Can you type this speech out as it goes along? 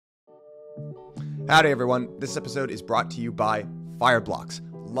Howdy, everyone. This episode is brought to you by Fireblocks.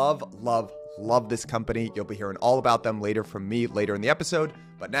 Love this company. You'll be hearing all about them later from me later in the episode.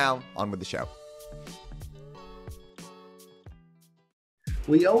 But now, on with the show.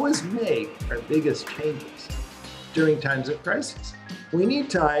 We always make our biggest changes during times of crisis. We need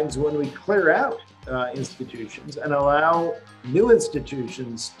times when we clear out institutions and allow new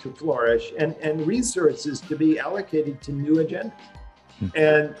institutions to flourish and resources to be allocated to new agendas.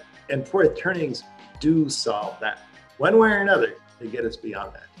 And fourth turnings do solve that one way or another to get us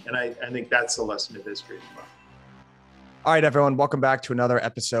beyond that. And I think that's the lesson of history as well. All right, everyone. Welcome back to another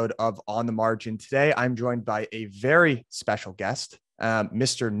episode of On the Margin. Today, I'm joined by a very special guest,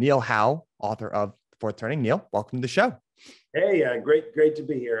 Mr. Neil Howe, author of Fourth Turning. Neil, welcome to the show. Hey, great to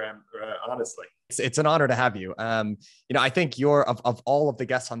be here. Honestly. It's an honor to have you. I think you're of all of the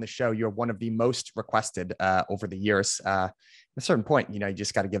guests on the show, you're one of the most requested over the years. At a certain point, you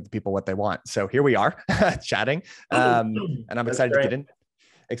just got to give the people what they want. So here we are chatting, and I'm excited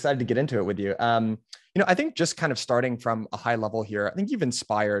to get into it with you. I think just kind of starting from a high level here, I think you've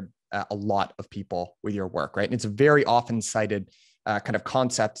inspired a lot of people with your work, right? And it's a very often cited kind of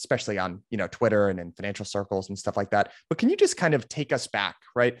concept, especially on, Twitter and in financial circles and stuff like that. But can you just kind of take us back,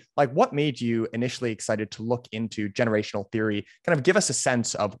 right? Like what made you initially excited to look into generational theory? Kind of give us a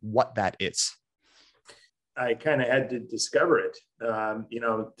sense of what that is. I kind of had to discover it,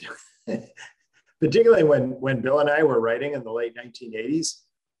 particularly when Bill and I were writing in the late 1980s.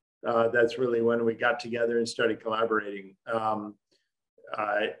 That's really when we got together and started collaborating.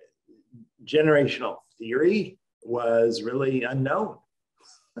 Generational theory was really unknown.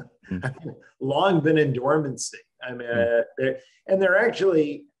 Long been in dormancy.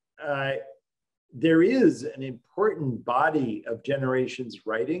 There is an important body of generations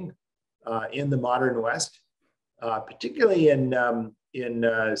writing in the modern West, particularly in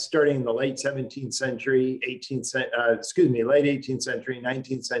starting in the late 17th century, late 18th century,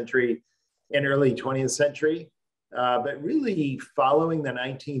 19th century, and early 20th century. But really following the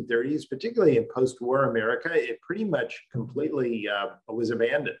 1930s, particularly in post-war America, it pretty much completely was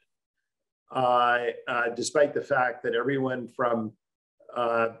abandoned, despite the fact that everyone from,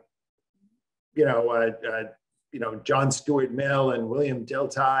 John Stuart Mill and William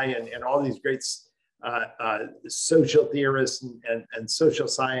Dilthey and all these great social theorists and social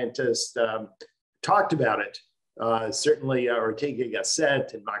scientists talked about it. Certainly Ortega y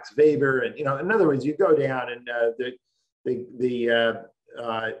Gasset and Max Weber, and in other words, you go down and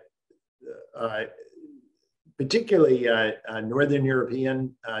particularly Northern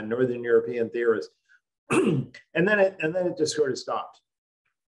European theorists, and then it just sort of stopped.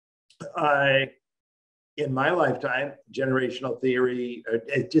 In my lifetime, generational theory,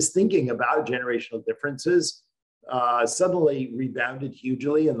 just thinking about generational differences, suddenly rebounded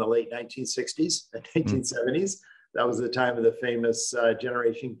hugely in the late 1960s and 1970s. That was the time of the famous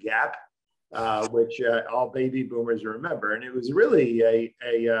generation gap, which all baby boomers remember. And it was really an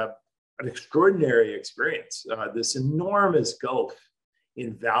extraordinary experience, this enormous gulf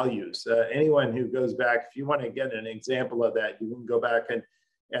in values. Anyone who goes back, if you want to get an example of that, you can go back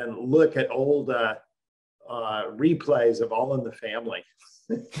and look at old replays of All in the Family.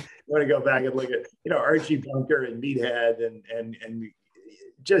 You want to go back and look at, Archie Bunker and Meathead and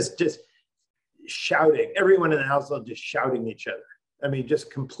just shouting, everyone in the household just shouting each other. I mean,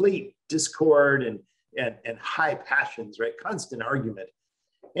 just complete discord and high passions, right? Constant argument.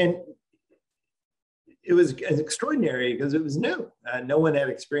 And it was extraordinary because it was new. No one had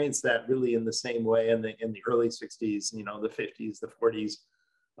experienced that really in the same way in the early 60s, the 50s, the 40s.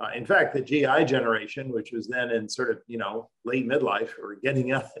 In fact, the GI generation, which was then in sort of, late midlife or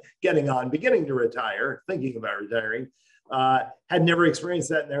beginning to retire, thinking about retiring, had never experienced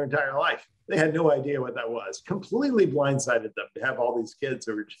that in their entire life. They had no idea what that was. Completely blindsided them to have all these kids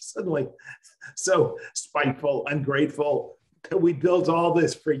who were just suddenly so spiteful, ungrateful. We built all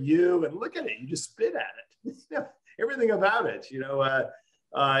this for you, and look at it. You just spit at it. Everything about it.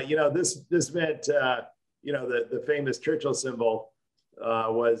 This meant, the famous Churchill symbol.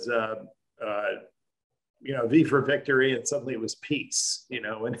 Was V for victory, and suddenly it was peace.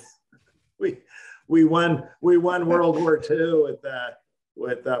 And we won World War II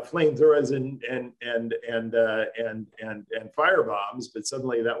with flamethrowers and fire bombs, but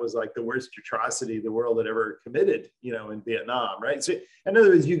suddenly that was like the worst atrocity the world had ever committed, in Vietnam, right? So in other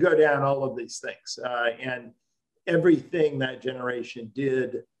words, you go down all of these things, and everything that generation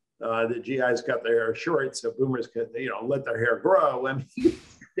did. The GIs cut their hair short, so boomers could, let their hair grow. I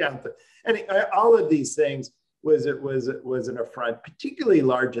mean, all of these things was an affront, particularly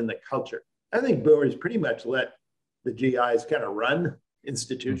large in the culture. I think boomers pretty much let the GIs kind of run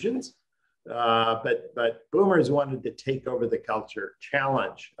institutions, But boomers wanted to take over the culture,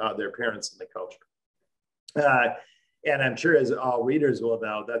 challenge their parents in the culture. And I'm sure, as all readers will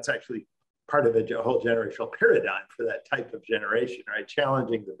know, that's actually part of a whole generational paradigm for that type of generation, right?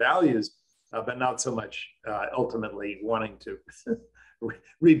 Challenging the values, but not so much ultimately wanting to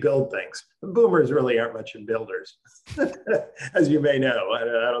rebuild things. Boomers really aren't much in builders, as you may know. I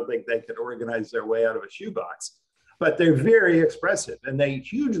don't think they could organize their way out of a shoebox, but they're very expressive and they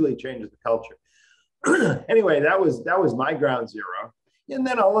hugely change the culture. Anyway, that was my ground zero. And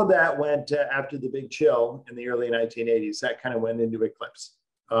then all of that went after the big chill in the early 1980s. That kind of went into eclipse.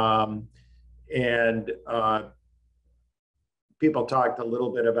 People talked a little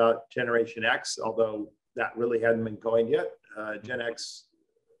bit about Generation X, although that really hadn't been coined yet. Gen X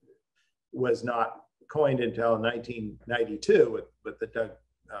was not coined until 1992 with the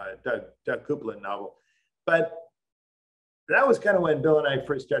Doug Kuplan novel. But that was kind of when Bill and I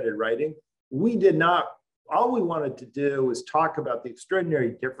first started writing. All we wanted to do was talk about the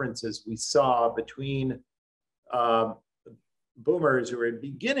extraordinary differences we saw between boomers who were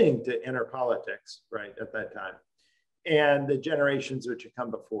beginning to enter politics, right, at that time, and the generations which had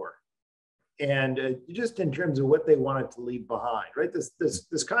come before. And just in terms of what they wanted to leave behind, right?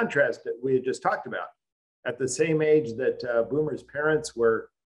 This contrast that we had just talked about. At the same age that boomers' parents were,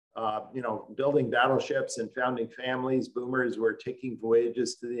 building battleships and founding families, boomers were taking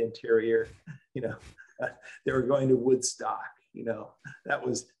voyages to the interior. They were going to Woodstock. That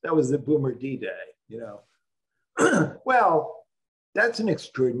was the boomer D-Day. Well, that's an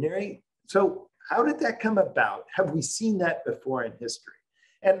extraordinary. So how did that come about? Have we seen that before in history?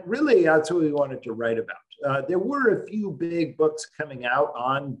 And really, that's what we wanted to write about. There were a few big books coming out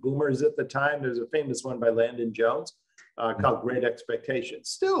on boomers at the time. There's a famous one by Landon Jones called Great Expectations.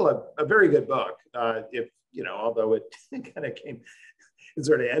 Still a very good book, although it kind of it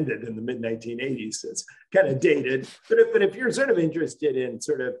sort of ended in the mid-1980s. It's kind of dated. But if you're sort of interested in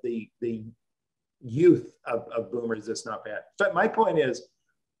sort of the youth of boomers, it's not bad. But my point is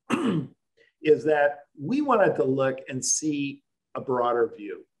that we wanted to look and see a broader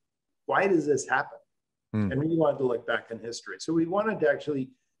view. Why does this happen? And we wanted to look back in history. So we wanted to actually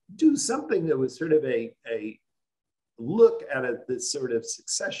do something that was sort of a look at this sort of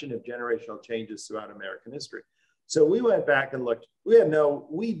succession of generational changes throughout American history. So we went back and looked.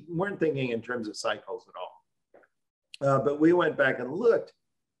 We weren't thinking in terms of cycles at all. But we went back and looked,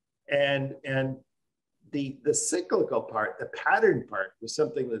 and the cyclical part, the pattern part, was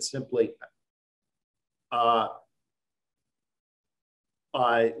something that simply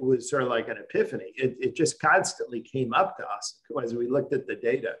was sort of like an epiphany. It just constantly came up to us as we looked at the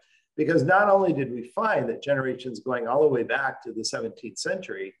data, because not only did we find that generations going all the way back to the 17th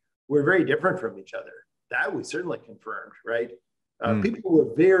century were very different from each other. That we certainly confirmed, right? People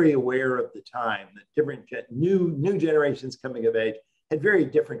were very aware of the time that different new generations coming of age had very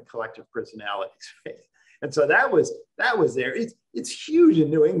different collective personalities, right? And so that was there. It's huge in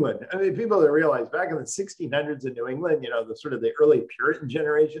New England. I mean, people don't realize back in the 1600s in New England, the sort of the early Puritan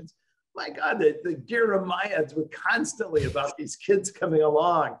generations, my God, the Jeremiahs were constantly about these kids coming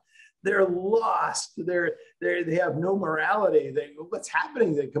along. They're lost. They have no morality. What's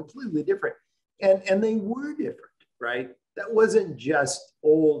happening? They're completely different. And they were different, right? That wasn't just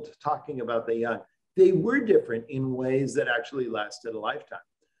old talking about the young. They were different in ways that actually lasted a lifetime.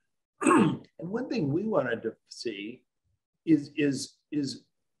 And one thing we wanted to see is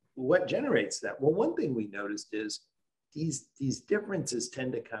what generates that. Well, one thing we noticed is these differences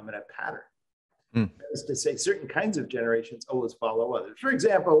tend to come in a pattern. That is to say, certain kinds of generations always follow others. For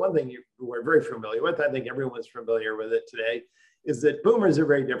example, one thing we're very familiar with, I think everyone's familiar with it today, is that boomers are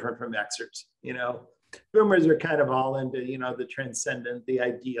very different from Xers. Boomers are kind of all into, the transcendent, the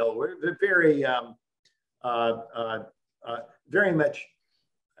ideal. We're very, very much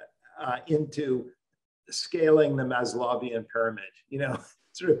into scaling the Maslowian pyramid,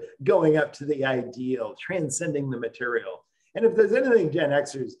 sort of going up to the ideal, transcending the material. And if there's anything Gen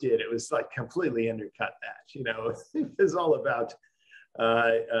Xers did, it was like completely undercut that, It was all about,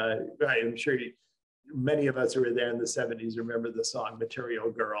 I'm sure many of us who were there in the 70s remember the song Material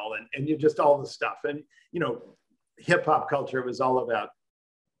Girl and you just all the stuff. And, hip hop culture was all about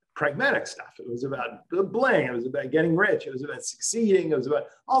pragmatic stuff. It was about bling. It was about getting rich. It was about succeeding. It was about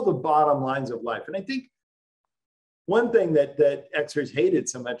all the bottom lines of life. And I think one thing that Xers hated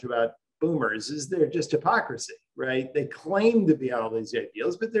so much about boomers is they're just hypocrisy, right? They claim to be all these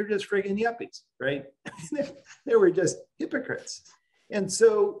ideals, but they're just friggin' yuppies, right? They were just hypocrites. And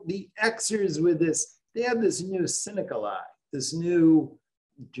so the Xers with this, they had this new cynical eye, this new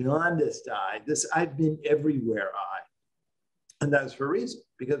jaundiced eye, this I've been everywhere eye. And that's for a reason,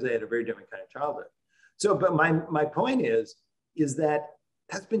 because they had a very different kind of childhood. So, but my point is that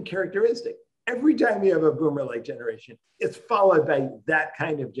that's been characteristic. Every time you have a boomer-like generation, it's followed by that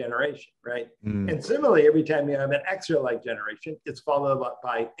kind of generation, right? And similarly, every time you have an Xer-like generation, it's followed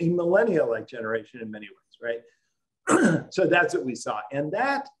by a millennial-like generation in many ways, right? So that's what we saw. And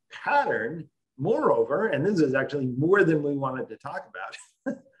that pattern, moreover, and this is actually more than we wanted to talk about,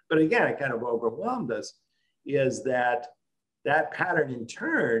 but again, it kind of overwhelmed us, is that that pattern in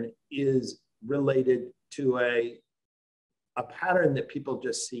turn is related to a pattern that people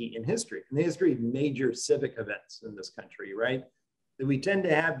just see in history, in the history of major civic events in this country, right? That we tend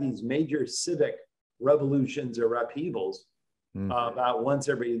to have these major civic revolutions or upheavals about once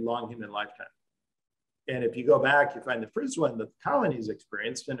every long human lifetime. And if you go back, you find the first one that the colonies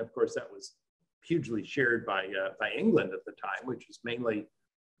experienced, and of course that was hugely shared by England at the time, which was mainly,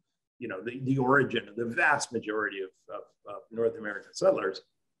 you know, the origin of the vast majority of North American settlers,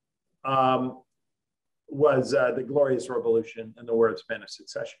 was the Glorious Revolution and the War of Spanish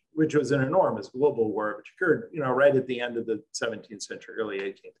Succession, which was an enormous global war, which occurred, you know, right at the end of the 17th century, early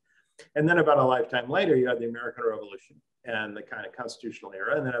 18th. And then about a lifetime later, you had the American Revolution and the kind of constitutional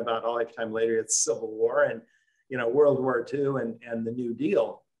era. And then about a lifetime later, it's Civil War and, you know, World War II and the New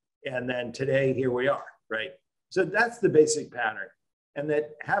Deal. And then today, here we are, right? So that's the basic pattern. And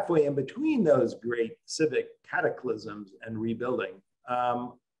that halfway in between those great civic cataclysms and rebuilding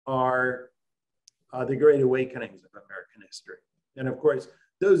are the great awakenings of American history. And of course,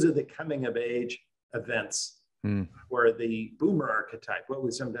 those are the coming of age events where the boomer archetype, what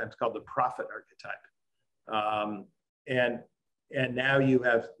we sometimes call the prophet archetype. And now you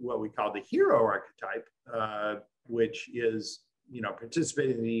have what we call the hero archetype, which is, you know,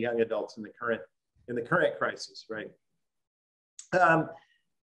 participating in the young adults in the current crisis, right?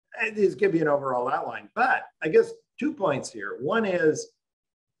 I just give you an overall outline, but I guess 2 points here. One is,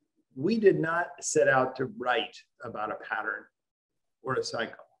 we did not set out to write about a pattern or a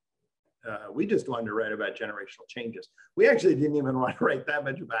cycle. We just wanted to write about generational changes. We actually didn't even want to write that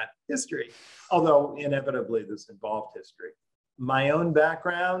much about history, although inevitably this involved history. My own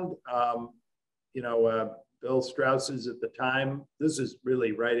background, you know, Bill Strauss's at the time, this is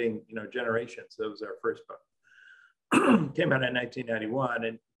really writing, you know, Generations. That was our first book. Came out in 1991,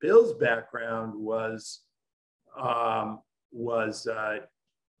 and Bill's background was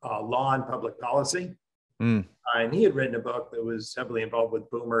law and public policy. And he had written a book that was heavily involved with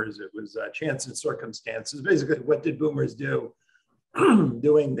boomers. It was Chance and Circumstances. Basically, what did boomers do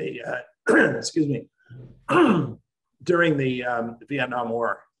during the, excuse me, during the Vietnam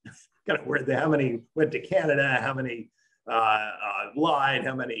War? Kind of weird. How many went to Canada? How many lied?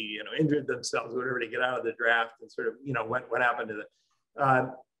 How many, you know, injured themselves, whatever, to get out of the draft? And sort of, you know, what happened to the.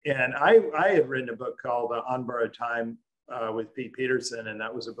 And I had written a book called On Borrowed Time with Pete Peterson, and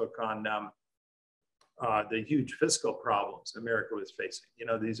that was a book on the huge fiscal problems America was facing, you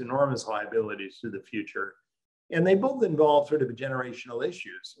know, these enormous liabilities to the future. And they both involve sort of generational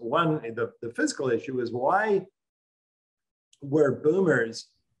issues. One, the fiscal issue is, why were boomers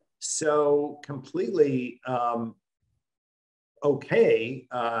so completely had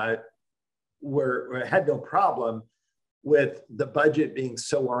no problem with the budget being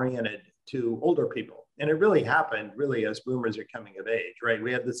so oriented to older people? And it really happened as boomers are coming of age, right?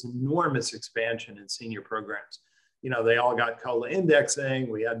 We had this enormous expansion in senior programs. You know, they all got COLA indexing,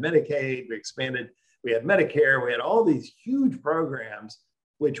 we had Medicaid, we expanded, we had Medicare, we had all these huge programs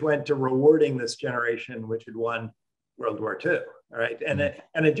which went to rewarding this generation which had won World War II, right? And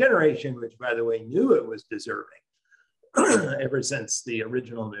a generation which, by the way, knew it was deserving ever since the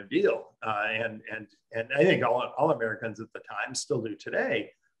original New Deal. And I think all Americans at the time still do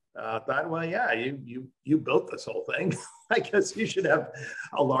today. Thought, well, yeah, you built this whole thing. I guess you should have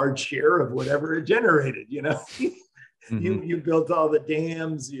a large share of whatever it generated, you know? You built all the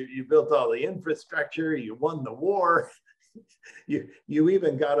dams, you built all the infrastructure, you won the war. You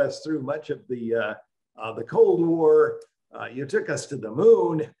even got us through much of the Cold War. You took us to the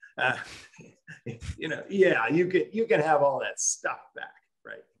moon. You know, yeah, you can have all that stuff back,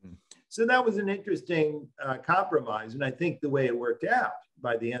 right? So that was an interesting compromise. And I think the way it worked out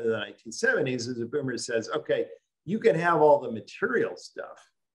by the end of the 1970s is the boomer says, okay, you can have all the material stuff.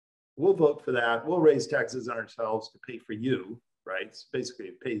 We'll vote for that. We'll raise taxes on ourselves to pay for you, right? It's basically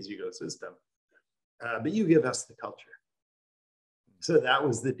a pay-as-you-go system. But you give us the culture. So that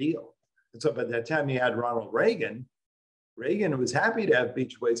was the deal. And so by the time you had Ronald Reagan, Reagan was happy to have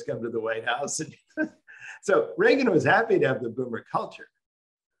Beach Boys come to the White House. And so Reagan was happy to have the boomer culture,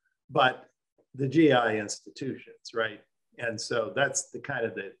 but the GI institutions, right? And so that's kind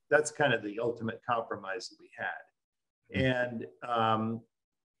of the ultimate compromise that we had. And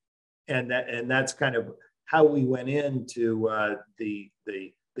that's kind of how we went into the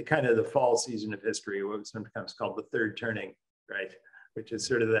kind of the fall season of history, what was sometimes called the third turning, right? Which is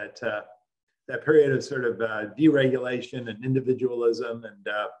sort of that period of sort of deregulation and individualism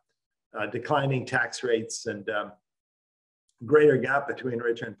and declining tax rates and greater gap between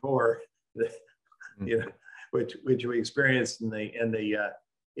rich and poor, you know, which we experienced in the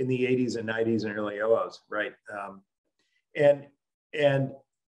 80s and 90s and early 00s, right? And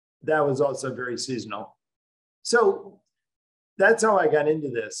that was also very seasonal. So that's how I got into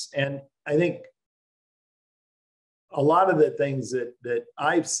this. And I think a lot of the things that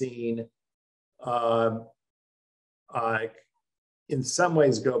I've seen in some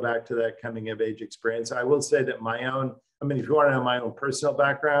ways go back to that coming of age experience. I will say that if you want to know my own personal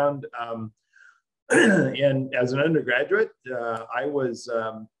background, and as an undergraduate, I was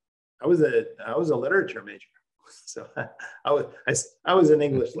a literature major. So I was an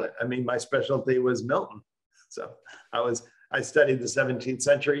English lit. I mean, my specialty was Milton. So I studied the 17th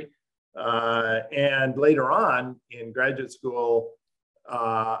century, and later on in graduate school,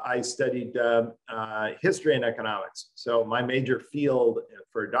 I studied history and economics. So my major field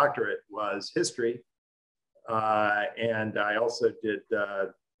for a doctorate was history, and I also did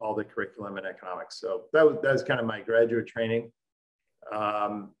all the curriculum in economics. So that was kind of my graduate training.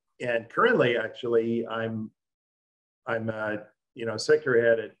 And currently, actually, I'm secretary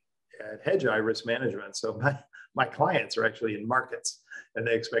head at Hedgeye Risk Management. So my clients are actually in markets, and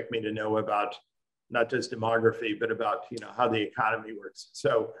they expect me to know about not just demography, but about how the economy works.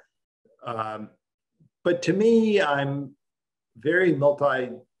 So, but to me, I'm very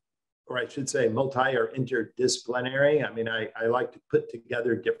multi or interdisciplinary. I mean, I like to put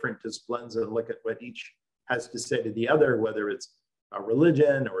together different disciplines and look at what each has to say to the other, whether it's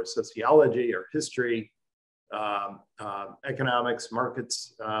religion or sociology or history, economics,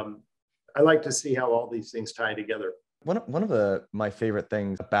 markets. I like to see how all these things tie together. One of my favorite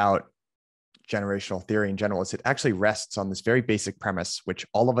things about generational theory in general is it actually rests on this very basic premise, which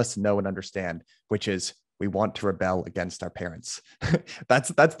all of us know and understand, which is we want to rebel against our parents. That's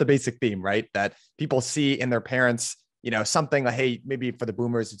the basic theme, right? That people see in their parents, something like, hey, maybe for the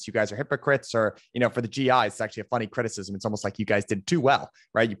boomers, it's you guys are hypocrites, or, for the GI, it's actually a funny criticism. It's almost like you guys did too well,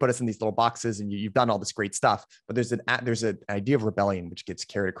 right? You put us in these little boxes and you've done all this great stuff, but there's an idea of rebellion, which gets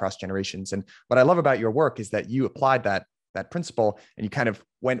carried across generations. And what I love about your work is that you applied that principle and you kind of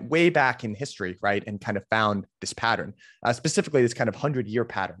went way back in history, right? And kind of found this pattern, specifically this kind of 100-year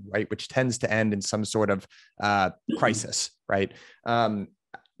pattern, right? Which tends to end in some sort of crisis, right?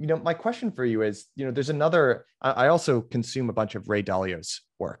 My question for you is, there's another, I also consume a bunch of Ray Dalio's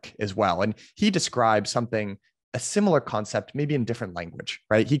work as well. And he describes a similar concept, maybe in different language,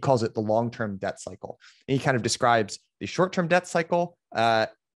 right? He calls it the long-term debt cycle. And he kind of describes the short-term debt cycle,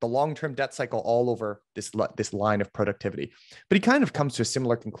 the long-term debt cycle all over this line of productivity. But he kind of comes to a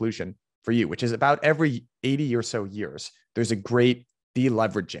similar conclusion for you, which is about every 80 or so years, there's a great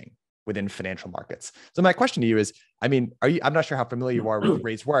deleveraging within financial markets. So my question to you is, I'm not sure how familiar you are with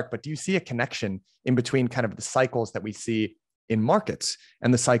Ray's work, but do you see a connection in between kind of the cycles that we see in markets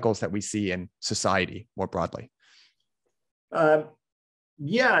and the cycles that we see in society more broadly?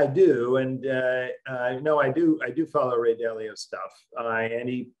 Yeah, I do, and no, I do follow Ray Dalio stuff, and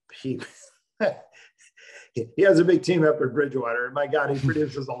he he has a big team up at Bridgewater, and my God, he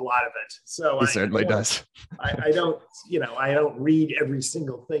produces a lot of it. So he certainly does. I don't read every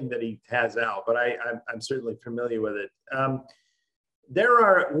single thing that he has out, but I'm certainly familiar with it.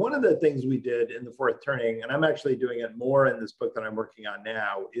 One of the things we did in the fourth turning, and I'm actually doing it more in this book that I'm working on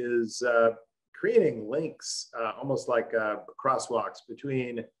now, is creating links, almost like crosswalks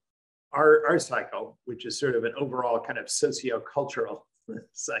between our cycle, which is sort of an overall kind of socio-cultural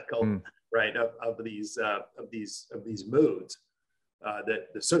cycle, right, of these moods,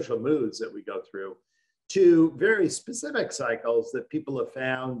 the social moods that we go through, to very specific cycles that people have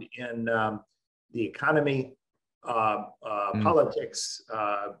found in the economy, politics,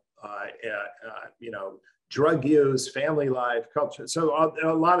 drug use, family life, culture. So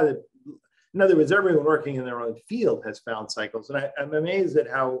a lot of in other words, everyone working in their own field has found cycles, and I'm amazed at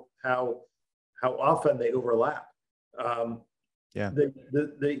how often they overlap.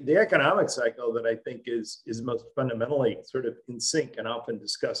 The economic cycle that I think is most fundamentally sort of in sync and often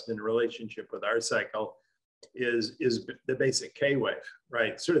discussed in relationship with our cycle is the basic K wave,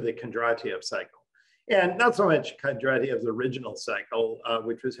 right? Sort of the Kondratiev cycle, and not so much Kondratiev's original cycle,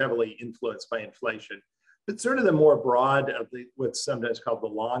 which was heavily influenced by inflation, but sort of the more broad of what's sometimes called the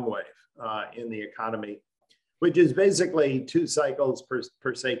long wave in the economy, which is basically 2 cycles per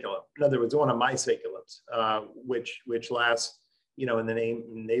saeculum. In other words, one of my saeculums, which lasts in the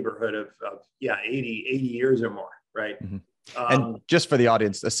neighborhood of 80 years or more, right? Mm-hmm. And just for the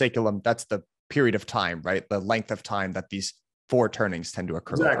audience, the saeculum, that's the period of time, right? The length of time that these 4 turnings tend to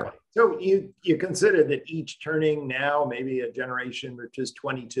occur. Exactly. Over. So you consider that each turning now, maybe a generation, which is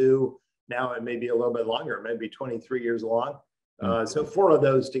 22, now it may be a little bit longer, maybe 23 years long. So 4 of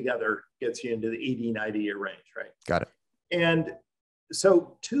those together gets you into the 80, 90-year range, right? Got it. And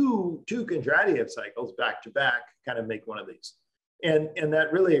so two contraditive cycles back to back kind of make one of these. And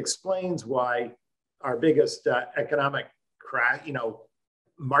that really explains why our biggest economic crash,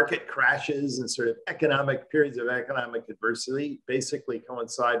 market crashes and sort of economic periods of economic adversity basically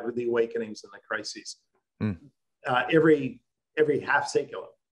coincide with the awakenings and the crises. Every half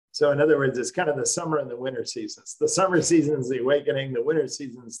saeculum. So in other words, it's kind of the summer and the winter seasons. The summer season is the awakening, the winter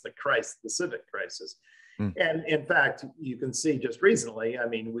season is the civic crisis. And in fact, you can see just recently, I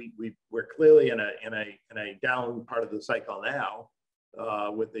mean, we're clearly in a down part of the cycle now,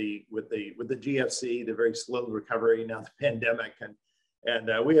 with the GFC, the very slow recovery, now the pandemic,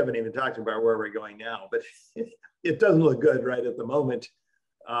 and we haven't even talked about where we're going now, but it doesn't look good right at the moment,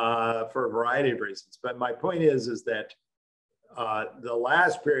 for a variety of reasons. But my point is that the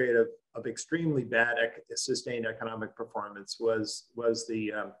last period of extremely bad sustained economic performance was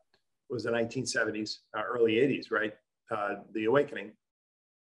the 1970s, early 80s, right? The awakening.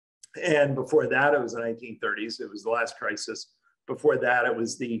 And before that, it was the 1930s. It was the last crisis. Before that, it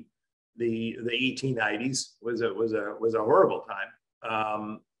was the 1890s. Was a horrible time,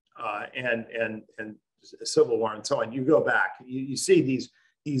 and civil war and so on. You go back, you see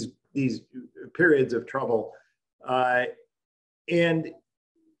these periods of trouble, and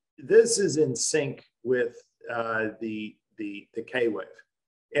this is in sync with the K wave.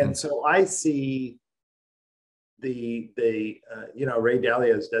 And so I see the Ray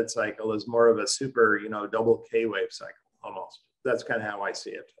Dalio's dead cycle as more of a super, double K wave cycle almost. That's kind of how I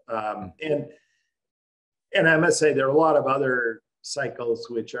see it. And I must say there are a lot of other cycles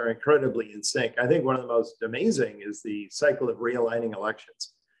which are incredibly in sync. I think one of the most amazing is the cycle of realigning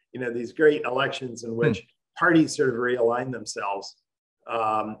elections. These great elections in which parties sort of realign themselves,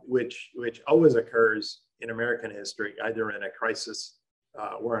 which always occurs in American history, either in a crisis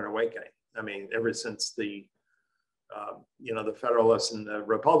or an awakening. I mean, ever since the Federalists and the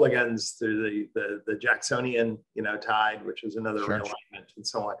Republicans through the Jacksonian, tide, which is another realignment and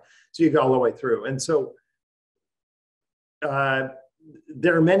so on. So you go all the way through. And so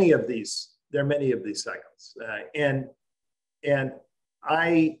there are many of these cycles. And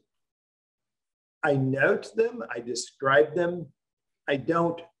I note them, I describe them. I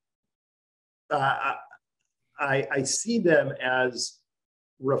don't, I see them as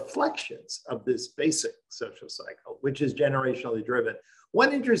reflections of this basic social cycle, which is generationally driven.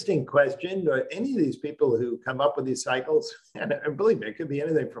 One interesting question, any of these people who come up with these cycles, and believe me, it could be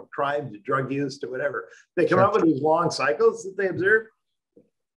anything from crime to drug use to whatever, they come up with these long cycles that they observe.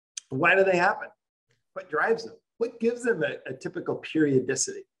 Why do they happen? What drives them? What gives them a typical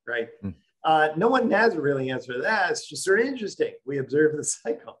periodicity, right? No one has a really answer to that. It's just sort of interesting. We observe the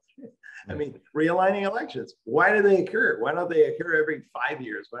cycle. I mean, realigning elections. Why do they occur? Why don't they occur every 5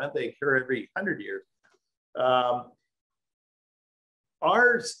 years? Why don't they occur every 100 years?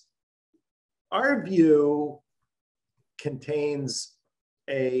 Our view contains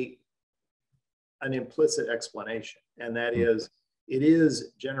an implicit explanation, and that is it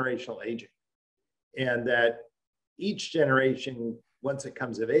is generational aging, and that each generation, once it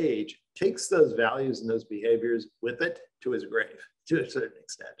comes of age, takes those values and those behaviors with it to its grave, to a certain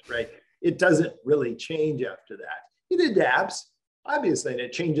extent, right? It doesn't really change after that. It adapts, obviously, and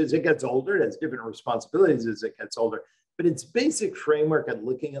it changes. It gets older. It has different responsibilities as it gets older, but its basic framework of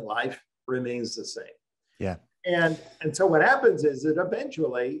looking at life remains the same. Yeah. And so what happens is that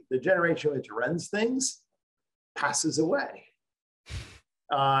eventually the generation which runs things passes away.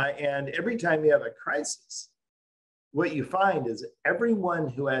 And every time you have a crisis, what you find is that everyone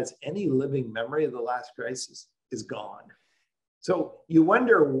who has any living memory of the last crisis is gone. So you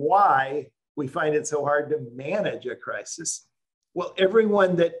wonder why we find it so hard to manage a crisis. Well,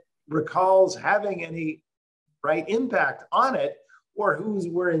 everyone that recalls having any impact on it, or who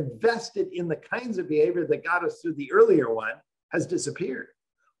were invested in the kinds of behavior that got us through the earlier one, has disappeared.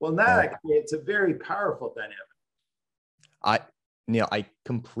 Well, now that creates a very powerful dynamic. Neil, I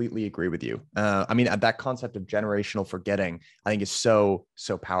completely agree with you. I mean, that concept of generational forgetting, I think, is so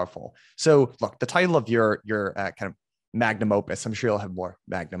powerful. So look, the title of your kind of magnum opus, I'm sure you'll have more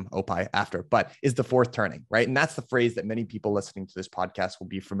magnum opus after, but is the fourth turning, right? And that's the phrase that many people listening to this podcast will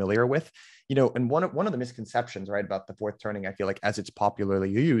be familiar with. And one of the misconceptions, right, about the fourth turning, I feel like, as it's popularly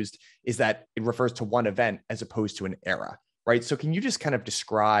used, is that it refers to one event as opposed to an era. right? So can you just kind of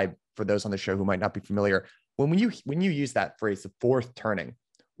describe for those on the show who might not be familiar, when you use that phrase, the fourth turning,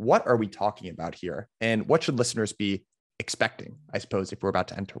 what are we talking about here? And what should listeners be expecting, I suppose, if we're about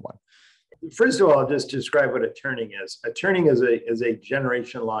to enter one? First of all, I'll just describe what a turning is. A turning is a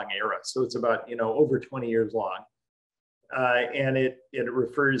generation-long era. So it's about, over 20 years long. And it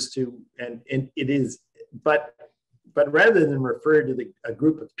refers to, and it is, but rather than refer to a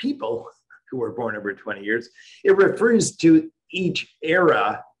group of people who were born over 20 years, it refers to each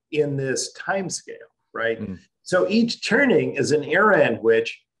era in this time scale, right? So each turning is an era in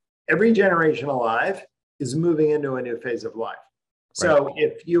which every generation alive is moving into a new phase of life. So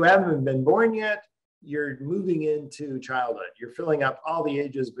if you haven't been born yet, you're moving into childhood. You're filling up all the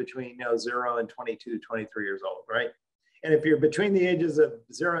ages between 0 and 22, 23 years old, right? And if you're between the ages of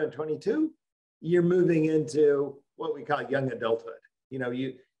 0 and 22, you're moving into what we call young adulthood.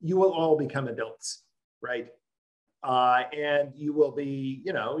 You will all become adults, right? And you will be,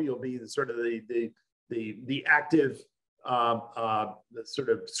 you'll be sort of the active the sort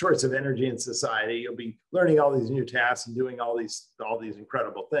of source of energy in society. You'll be learning all these new tasks and doing all these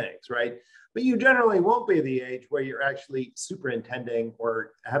incredible things, right? But you generally won't be the age where you're actually superintending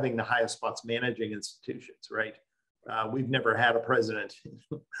or having the highest spots managing institutions, right? We've never had a president,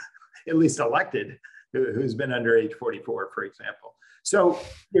 at least elected, who's been under age 44, for example. So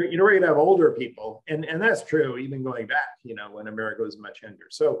we're going to have older people, and that's true even going back, when America was much younger.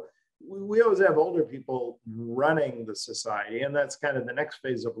 So we always have older people running the society, and that's kind of the next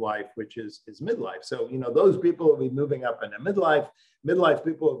phase of life, which is midlife. So, those people will be moving up into midlife. Midlife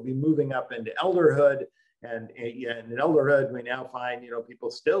people will be moving up into elderhood. And in elderhood, we now find,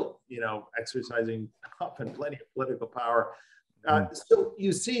 people still, exercising often plenty of political power. So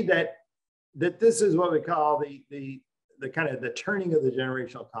you see that this is what we call the kind of the turning of the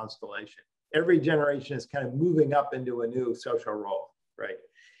generational constellation. Every generation is kind of moving up into a new social role, right?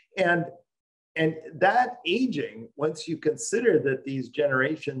 And that aging, once you consider that these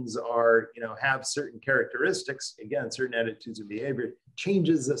generations are, have certain characteristics, again, certain attitudes and behavior,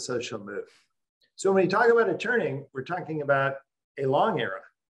 changes the social mood. So when you talk about a turning, we're talking about a long era,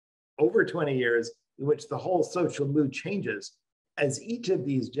 over 20 years, in which the whole social mood changes as each of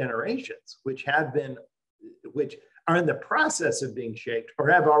these generations, which are in the process of being shaped or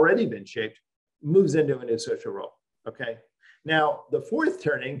have already been shaped, moves into a new social role, okay? Now, the fourth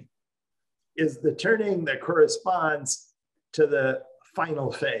turning is the turning that corresponds to the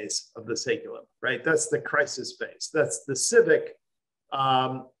final phase of the saeculum, right? That's the crisis phase. That's the civic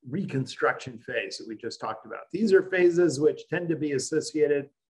reconstruction phase that we just talked about. These are phases which tend to be associated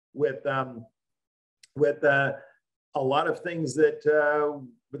with a lot of things that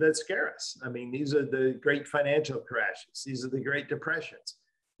scare us. I mean, these are the great financial crashes. These are the Great Depressions.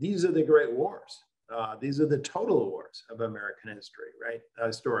 These are the great wars. These are the total wars of American history, right?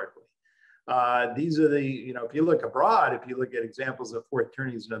 Historically. These are the, if you look abroad, if you look at examples of fourth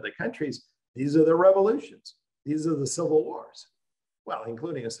turnings in other countries, these are the revolutions. These are the civil wars. Well,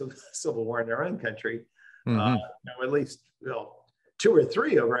 including a civil war in our own country, at least 2 or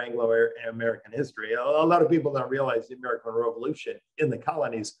 3 over Anglo-American history. A lot of people don't realize the American Revolution in the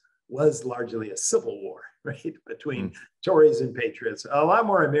colonies was largely a civil war, right, between Tories and Patriots. A lot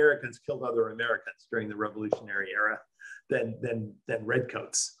more Americans killed other Americans during the Revolutionary era than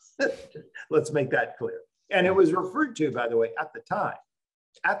redcoats. Let's make that clear. And it was referred to, by the way, at the time,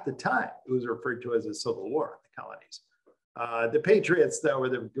 it was referred to as a civil war in the colonies. The Patriots, though, were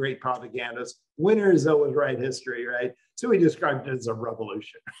the great propagandists. Winners, though, was right history, right? So we described it as a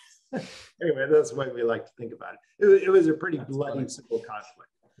revolution. Anyway, that's the way we like to think about it. It was a pretty bloody civil conflict.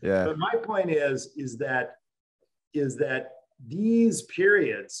 Yeah. But my point is that these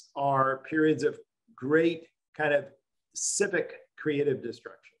periods are periods of great kind of civic creative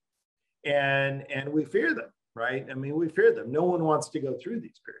destruction. And we fear them, right? I mean, we fear them. No one wants to go through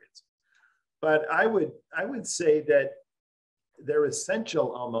these periods. But I would say that they're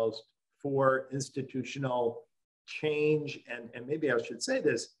essential almost for institutional change, and maybe I should say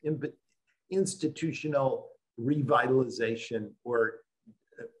this, institutional revitalization, or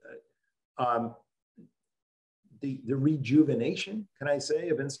the rejuvenation, can I say,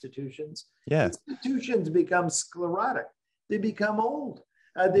 of institutions. Yeah. Institutions become sclerotic. They become old.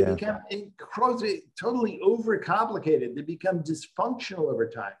 They become totally overcomplicated. They become dysfunctional over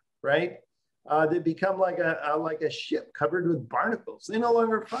time, right? They become like a ship covered with barnacles. They no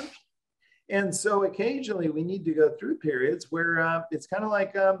longer function. And so occasionally we need to go through periods where it's kind of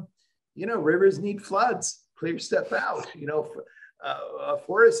like, rivers need floods, clear stuff out.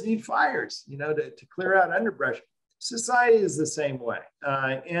 Forests need fires, to clear out underbrush. Society is the same way.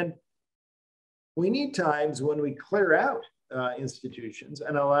 And We need times when we clear out institutions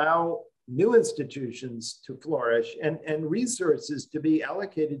and allow new institutions to flourish and resources to be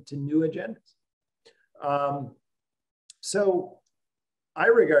allocated to new agendas. So I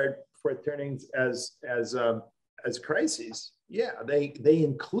regard fourth turnings as crises. Yeah, they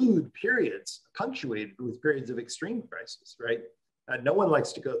include periods punctuated with periods of extreme crisis, right? No one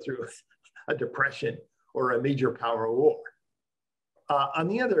likes to go through a depression or a major power war. On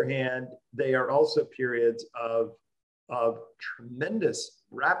the other hand, they are also periods of tremendous,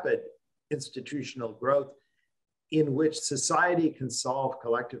 rapid institutional growth in which society can solve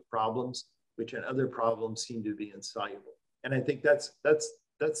collective problems, which in other problems seem to be insoluble. And I think that's the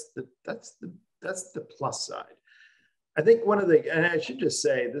plus side. I think one of the, and I should just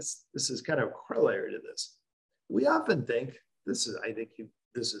say this is kind of a corollary to this. We often think this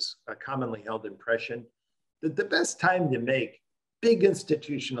is a commonly held impression that the best time to make big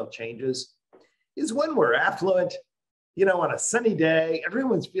institutional changes is when we're affluent, on a sunny day,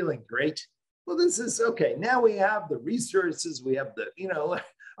 everyone's feeling great. Well, this is okay. Now we have the resources, we have the,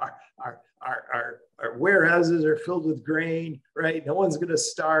 our warehouses are filled with grain, right? No one's going to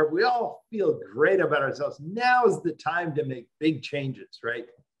starve. We all feel great about ourselves. Now is the time to make big changes, right?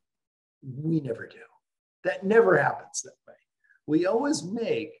 We never do. That never happens that way. We always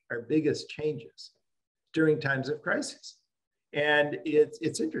make our biggest changes during times of crisis. And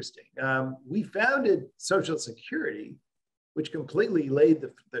it's interesting. We founded Social Security, which completely laid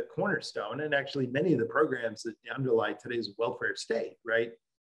the cornerstone, and actually many of the programs that underlie today's welfare state, right?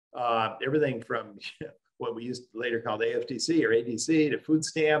 Everything from what we used to later call AFDC or ADC to food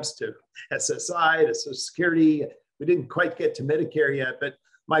stamps to SSI to Social Security. We didn't quite get to Medicare yet, but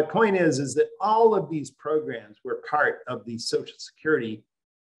my point is that all of these programs were part of the Social Security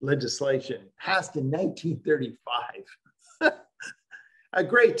legislation passed in 1935. A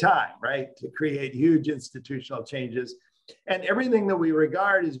great time, right, to create huge institutional changes. And everything that we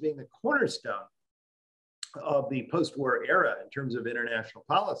regard as being the cornerstone of the post-war era in terms of international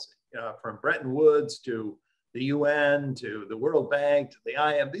policy, from Bretton Woods to the UN to the World Bank to the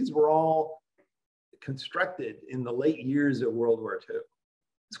IMF, these were all constructed in the late years of World War II.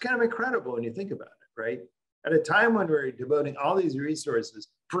 It's kind of incredible when you think about it, right? At a time when we're devoting all these resources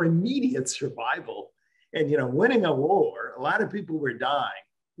for immediate survival and winning a war, a lot of people were dying.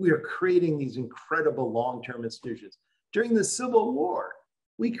 We are creating these incredible long-term institutions. During the Civil War,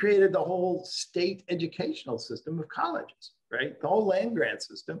 we created the whole state educational system of colleges, right? The whole land grant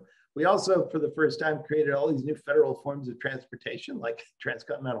system. We also, for the first time, created all these new federal forms of transportation, like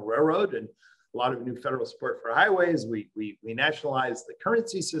Transcontinental Railroad and a lot of new federal support for highways. We nationalized the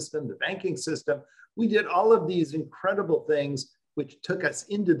currency system, the banking system. We did all of these incredible things, which took us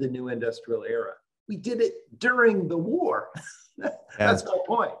into the new industrial era. We did it during the war. That's my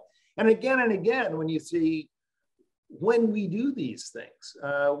point. And again, when you see, when we do these things,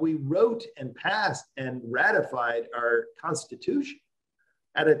 we wrote and passed and ratified our Constitution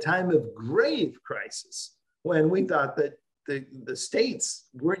at a time of grave crisis, when we thought that the states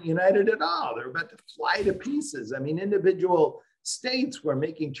weren't united at all. They were about to fly to pieces. I mean, individual states were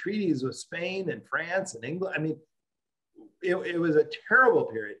making treaties with Spain and France and England. I mean, it was a terrible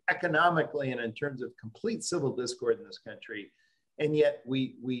period economically and in terms of complete civil discord in this country. And yet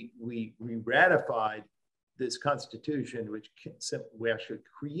we ratified this Constitution, which we actually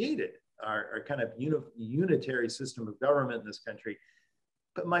created our kind of unitary system of government in this country.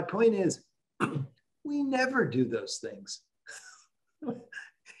 But my point is, we never do those things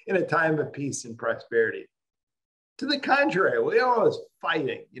in a time of peace and prosperity. To the contrary, we're always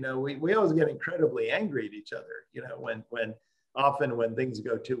fighting. We always get incredibly angry at each other, when things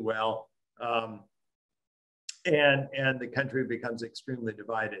go too well, and the country becomes extremely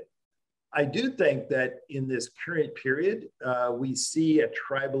divided. I do think that in this current period, we see a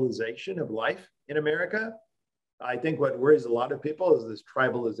tribalization of life in America. I think what worries a lot of people is this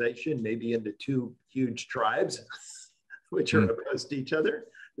tribalization, maybe into two huge tribes, which are opposed to each other.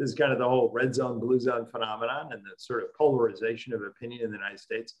 This is kind of the whole red zone, blue zone phenomenon and the sort of polarization of opinion in the United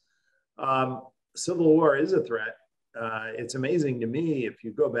States. Civil war is a threat. It's amazing to me, if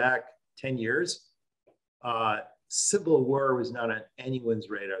you go back 10 years, civil war was not on anyone's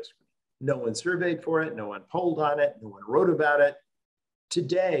radar screen. No one surveyed for it. No one polled on it. No one wrote about it.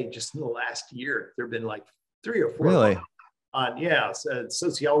 Today, just in the last year, there have been like 3 or 4 really on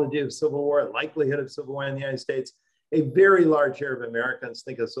sociology of civil war, likelihood of civil war in the United States. A very large share of Americans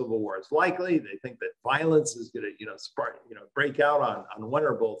think a civil war is likely. They think that violence is going to, break out on one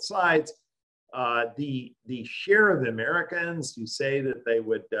or both sides. The share of Americans who say that they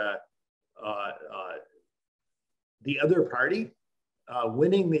would, the other party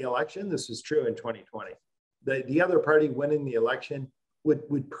winning the election, this was true in 2020, the other party winning the election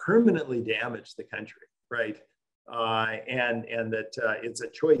would permanently damage the country, right? And that it's a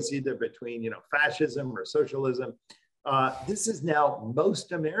choice either between, fascism or socialism. This is now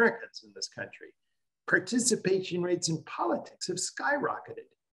most Americans in this country. Participation rates in politics have skyrocketed.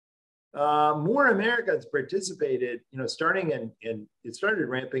 More Americans participated, starting it started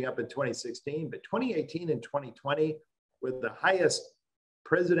ramping up in 2016, but 2018 and 2020 were the highest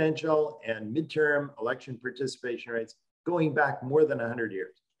presidential and midterm election participation rates going back more than 100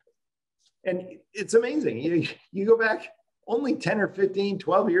 years. And it's amazing. You go back only 10 or 15,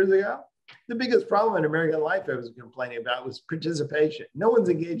 12 years ago, the biggest problem in American life I was complaining about was participation. No one's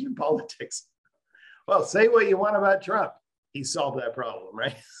engaged in politics. Well, say what you want about Trump. He solved that problem,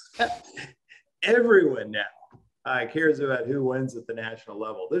 right? Everyone now cares about who wins at the national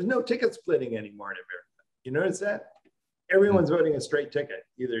level. There's no ticket splitting anymore in America. You notice that? Everyone's voting a straight ticket,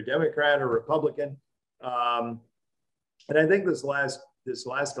 either Democrat or Republican. And I think this last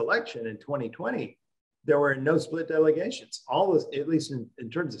election in 2020, there were no split delegations. At least in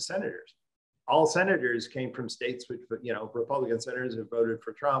terms of senators, all senators came from states which, Republican senators have voted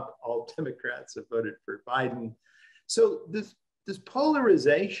for Trump. All Democrats have voted for Biden. So this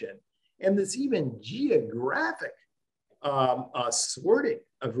polarization and this even geographic sorting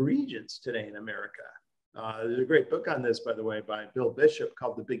of regions today in America. There's a great book on this, by the way, by Bill Bishop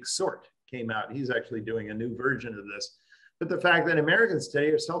called The Big Sort, came out. He's actually doing a new version of this. But the fact that Americans today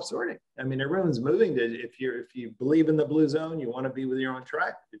are self-sorting. I mean, everyone's moving to, if you believe in the blue zone, you want to be with your own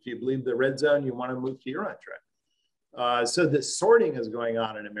tribe. If you believe the red zone, you want to move to your own tribe. So this sorting is going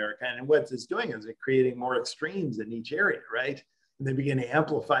on in America. And what it's doing is creating more extremes in each area, right? And they begin to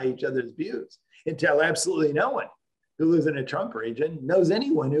amplify each other's views until absolutely no one who lives in a Trump region knows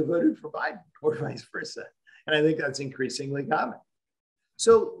anyone who voted for Biden or vice versa. And I think that's increasingly common.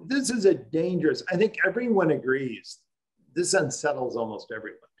 So this is a dangerous, I think everyone agrees, this unsettles almost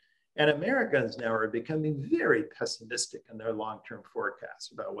everyone. And Americans now are becoming very pessimistic in their long-term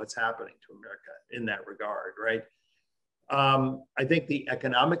forecasts about what's happening to America in that regard, right? I think the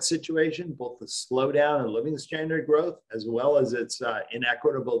economic situation, both the slowdown in living standard growth, as well as its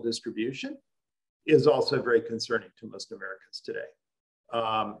inequitable distribution, is also very concerning to most Americans today.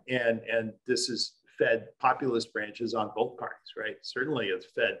 And this has fed populist branches on both parties, right? Certainly it's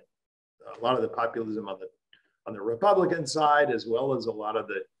fed a lot of the populism on the Republican side, as well as a lot of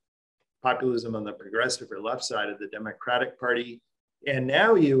the populism on the progressive or left side of the Democratic Party. And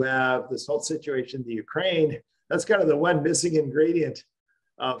now you have this whole situation in the Ukraine. That's kind of the one missing ingredient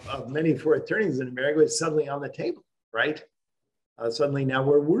of many fourth turnings in America is suddenly on the table, right? Suddenly now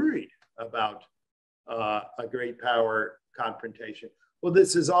we're worried about a great power confrontation. Well,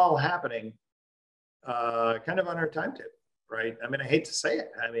 this is all happening kind of on our timetable, right? I mean, I hate to say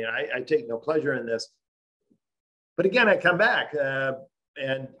it. I mean, I take no pleasure in this. But again, I come back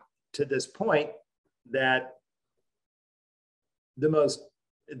and to this point that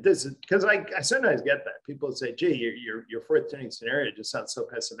this is because I sometimes get that people say, gee, your fourth turning scenario just sounds so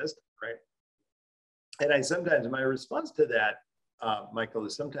pessimistic, right? And sometimes my response to that, Michael,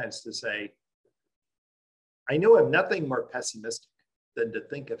 is sometimes to say, I know of nothing more pessimistic than to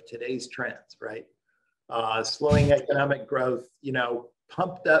think of today's trends, right? Slowing economic growth,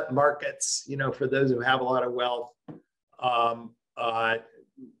 pumped up markets, for those who have a lot of wealth, a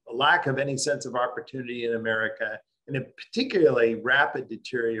lack of any sense of opportunity in America, and a particularly rapid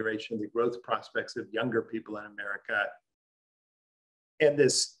deterioration of the growth prospects of younger people in America. And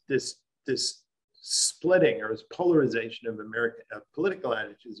this splitting or this polarization of America, of political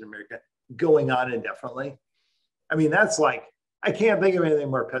attitudes in America going on indefinitely. I mean, that's like, I can't think of anything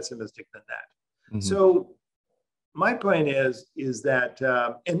more pessimistic than that. Mm-hmm. So my point is that,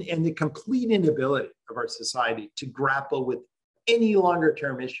 and the complete inability of our society to grapple with any longer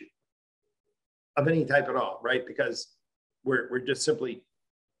term issue of any type at all, right? Because we're just simply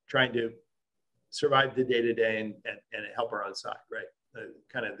trying to survive the day to day and help our own side, right?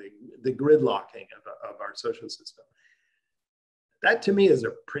 Kind of the gridlocking of our social system. That to me is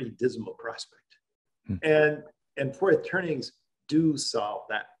a pretty dismal prospect. Mm-hmm. And fourth turnings do solve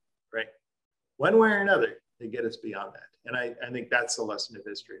that, right? One way or another, they get us beyond that. And I think that's the lesson of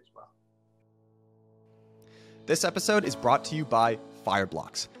history as well. This episode is brought to you by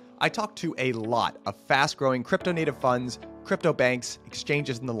Fireblocks. I talk to a lot of fast-growing crypto-native funds, crypto banks,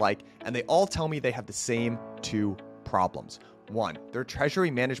 exchanges, and the like, and they all tell me they have the same two problems. One, their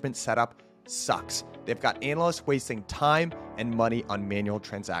treasury management setup sucks. They've got analysts wasting time and money on manual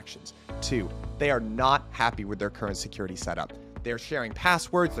transactions. Two, they are not happy with their current security setup. They're sharing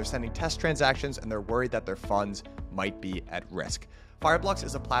passwords, they're sending test transactions, and they're worried that their funds might be at risk. Fireblocks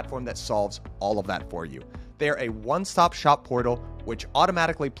is a platform that solves all of that for you. They are a one-stop shop portal which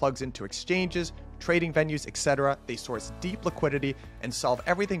automatically plugs into exchanges, trading venues, etc. They source deep liquidity and solve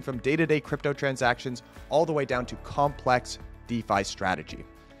everything from day-to-day crypto transactions all the way down to complex DeFi strategy.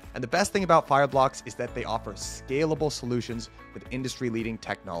 And the best thing about Fireblocks is that they offer scalable solutions with industry-leading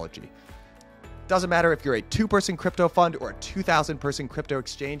technology. Doesn't matter if you're a 2-person crypto fund or a 2,000-person crypto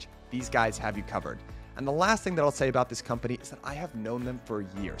exchange, these guys have you covered. And the last thing that I'll say about this company is that I have known them for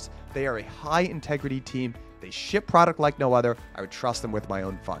years. They are a high-integrity team. They ship product like no other. I would trust them with my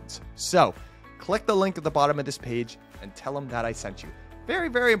own funds. So, click the link at the bottom of this page and tell them that I sent you. Very,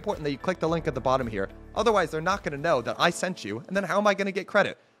 very important that you click the link at the bottom here. Otherwise, they're not going to know that I sent you, and then how am I going to get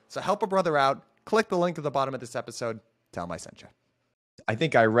credit? So help a brother out. Click the link at the bottom of this episode. Tell them I sent you. I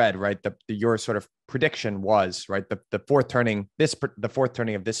think I read, right, your sort of prediction was, right, the fourth turning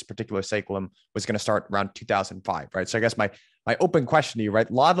of this particular saeculum was going to start around 2005, right? So I guess my open question to you, right,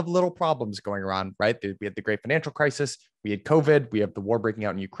 a lot of little problems going around, right? We had the great financial crisis, we had COVID, we have the war breaking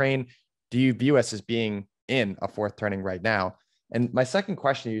out in Ukraine. Do you view us as being in a fourth turning right now? And my second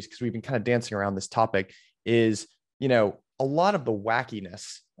question to you is, because we've been kind of dancing around this topic, is, a lot of the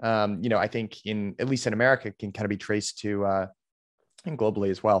wackiness, I think at least in America can kind of be traced to, and globally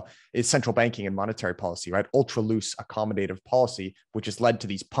as well, is central banking and monetary policy, right? Ultra loose accommodative policy, which has led to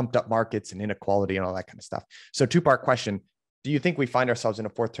these pumped up markets and inequality and all that kind of stuff. So 2-part question. Do you think we find ourselves in a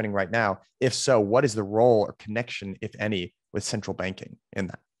fourth turning right now? If so, what is the role or connection, if any, with central banking in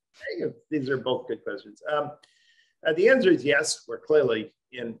that? These are both good questions. The answer is yes. We're clearly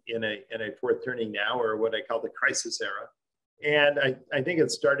in a fourth turning now, or what I call the crisis era. And I think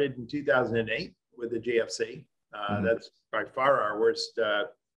it started in 2008 with the GFC. That's by far our worst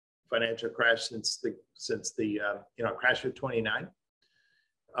financial crash since the crash of 29.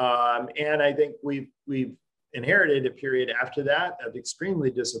 And I think we've inherited a period after that of extremely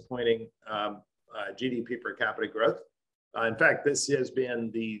disappointing GDP per capita growth. In fact, this has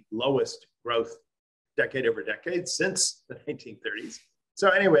been the lowest growth decade over decade since the 1930s. So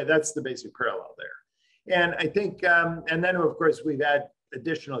anyway, that's the basic parallel there. And I think, and then of course we've had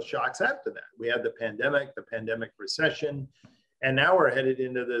additional shocks after that. We had the pandemic recession, and now we're headed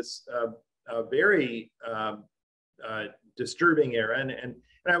into this very disturbing era. And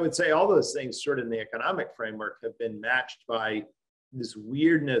I would say all those things sort of in the economic framework have been matched by this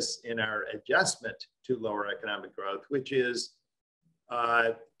weirdness in our adjustment to lower economic growth, which is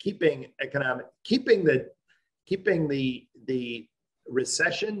keeping the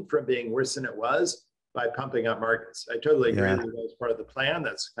recession from being worse than it was by pumping up markets. I totally agree that was part of the plan.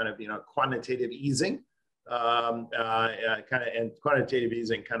 That's kind of quantitative easing, and quantitative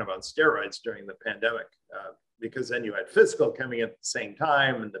easing kind of on steroids during the pandemic, because then you had fiscal coming at the same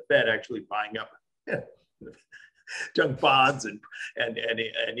time, and the Fed actually buying up junk bonds and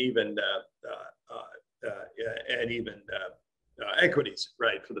even equities,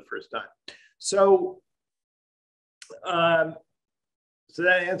 right, for the first time. So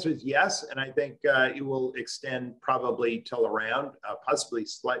that answer is yes, and I think it will extend probably till around, possibly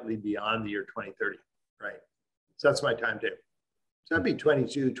slightly beyond the year 2030, right? So that's my timetable. So that'd be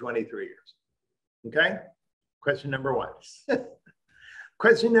 22, 23 years. Okay? Question number 1.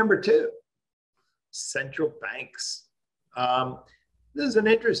 Question number 2, central banks. This is an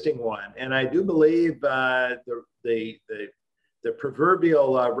interesting one, and I do believe the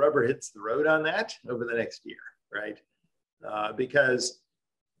proverbial rubber hits the road on that over the next year, right? Because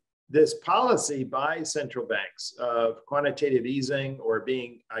this policy by central banks of quantitative easing, or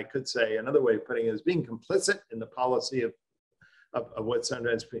being, I could say another way of putting it, is being complicit in the policy of what's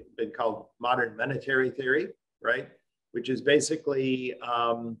sometimes been called modern monetary theory, right? Which is basically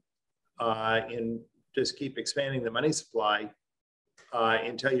in just keep expanding the money supply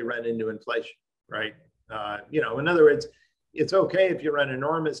until you run into inflation, right? In other words, it's okay if you run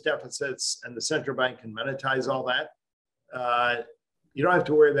enormous deficits and the central bank can monetize all that. You don't have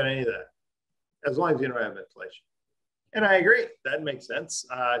to worry about any of that, as long as you don't have inflation. And I agree, that makes sense.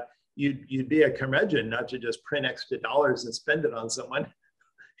 You'd be a curmudgeon not to just print extra dollars and spend it on someone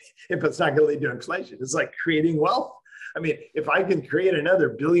if it's not going to lead to inflation. It's like creating wealth. I mean, if I can create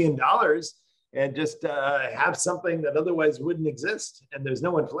another $1 billion and just have something that otherwise wouldn't exist, and there's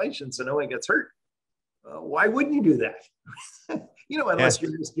no inflation, so no one gets hurt, why wouldn't you do that? Unless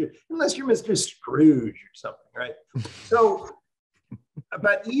you're Mr. Scrooge or something, right? So,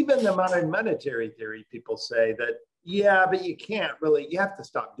 but even the modern monetary theory people say that, yeah, but you can't really, you have to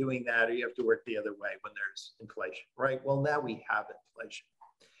stop doing that, or you have to work the other way when there's inflation, right? Well, now we have inflation.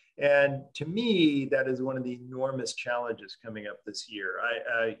 And to me, that is one of the enormous challenges coming up this year.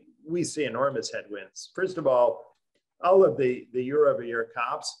 We see enormous headwinds. First of all, all of the year-over-year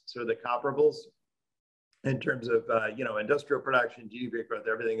comps, so the comparables in terms of industrial production, GDP growth,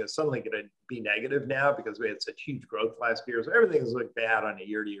 everything is suddenly going to be negative now because we had such huge growth last year. So everything is look bad on a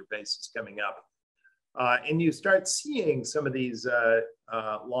year-to-year basis coming up. And you start seeing some of these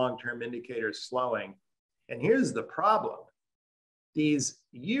long-term indicators slowing. And here's the problem. These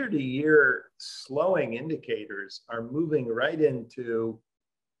year-to-year slowing indicators are moving right into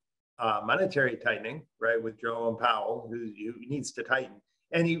monetary tightening, right, with Jerome Powell, who needs to tighten.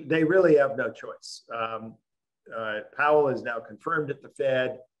 And they really have no choice. Powell is now confirmed at the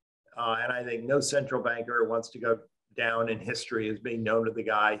Fed, and I think no central banker wants to go down in history as being known to the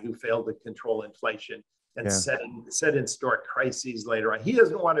guy who failed to control inflation and set in historic crises later on. He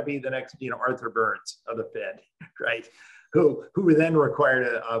doesn't want to be the next, Arthur Burns of the Fed, right? Who then required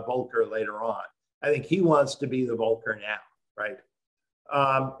a Volcker later on. I think he wants to be the Volcker now, right?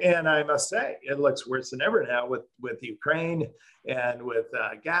 And I must say, it looks worse than ever now with Ukraine and with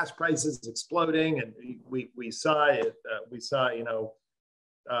gas prices exploding. And we saw it. We saw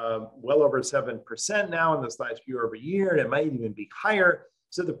well over 7% now in this last year-over-year, and it might even be higher.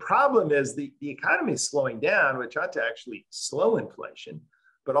 So the problem is the economy is slowing down, which ought to actually slow inflation.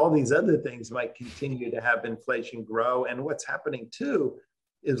 But all these other things might continue to have inflation grow. And what's happening too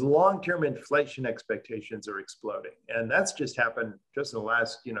is long-term inflation expectations are exploding. And that's just happened just in the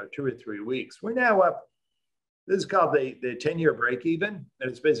last 2 or 3 weeks. We're now up, this is called the 10-year break even. And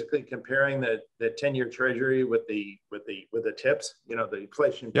it's basically comparing the 10-year treasury with the tips, the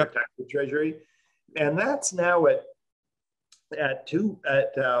inflation protected treasury. And that's now at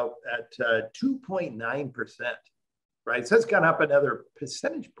 2.9%, right? So it's gone up another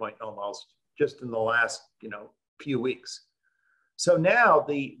percentage point almost just in the last, few weeks. So now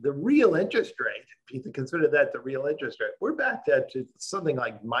the real interest rate, if you consider that the real interest rate, we're back to something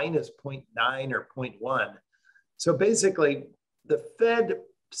like minus 0.9 or 0.1. So basically, the Fed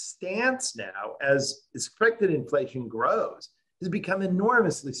stance now, as expected inflation grows, has become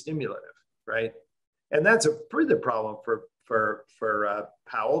enormously stimulative, right? And that's a further problem for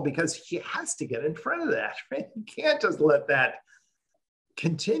Powell, because he has to get in front of that, right? He can't just let that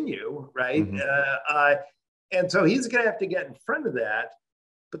continue, right? Mm-hmm. And so he's going to have to get in front of that.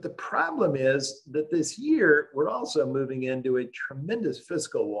 But the problem is that this year, we're also moving into a tremendous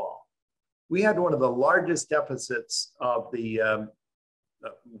fiscal wall. We had one of the largest deficits of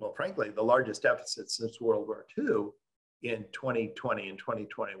frankly, the largest deficit since World War II in 2020 and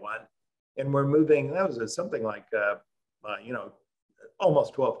 2021. And we're moving, that was something like,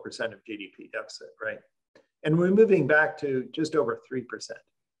 almost 12% of GDP deficit, right? And we're moving back to just over 3%,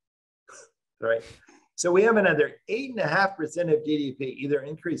 right? So we have another 8.5% of GDP, either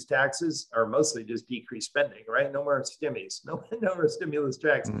increased taxes or mostly just decreased spending, right? No more stimmies, no more stimulus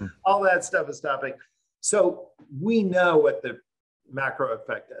checks. All that stuff is stopping. So we know what the macro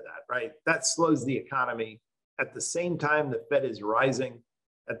effect of that, right? That slows the economy. At the same time, the Fed is rising.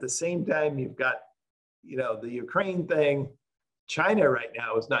 At the same time, you've got, the Ukraine thing. China right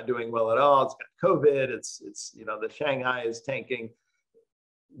now is not doing well at all. It's got COVID. It's the Shanghai is tanking.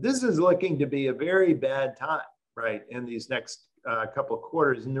 This is looking to be a very bad time, right, in these next couple of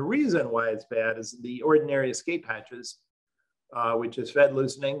quarters. And the reason why it's bad is the ordinary escape hatches, which is Fed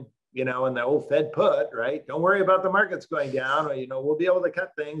loosening, and the old Fed put, right? Don't worry about the markets going down. Or, we'll be able to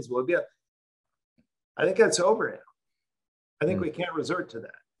cut things. I think that's over now. I think we can't resort to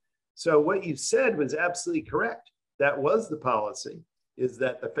that. So what you said was absolutely correct. That was the policy, is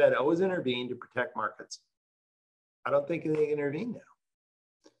that the Fed always intervened to protect markets. I don't think they intervene now.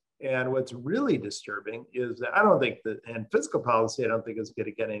 And what's really disturbing is that I don't think and fiscal policy, I don't think is going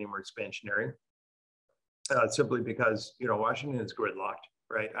to get any more expansionary, simply because, Washington is gridlocked,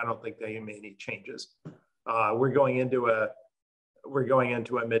 right? I don't think they made any changes. We're going into a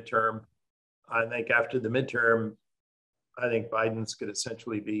midterm. I think after the midterm, I think Biden's going to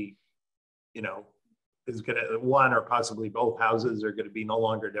essentially be, is going to, one or possibly both houses are going to be no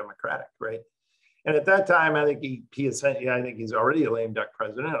longer Democratic, right? And at that time, I think I think he's already a lame duck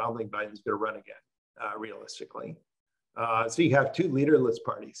president. I don't think Biden's going to run again, realistically. So you have two leaderless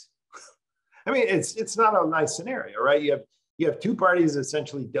parties. I mean, it's not a nice scenario, right? You have two parties that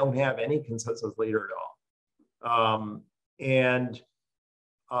essentially don't have any consensus leader at all, and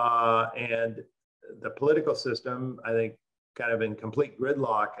the political system, I think, kind of in complete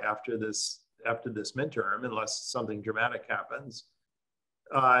gridlock after this midterm, unless something dramatic happens.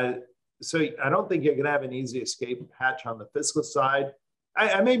 So I don't think you're going to have an easy escape hatch on the fiscal side.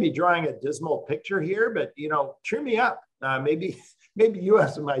 I may be drawing a dismal picture here, but cheer me up. Maybe you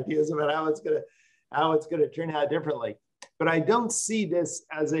have some ideas about how it's going to turn out differently. But I don't see this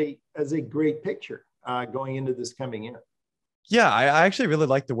as a great picture. going into this coming year. Yeah, I actually really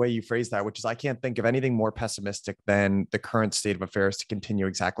like the way you phrase that, which is I can't think of anything more pessimistic than the current state of affairs to continue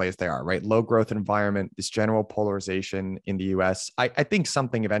exactly as they are, right? Low growth environment, this general polarization in the US. I think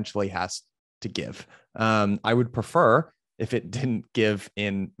something eventually has to give. I would prefer if it didn't give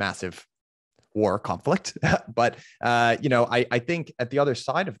in massive war conflict, but I think at the other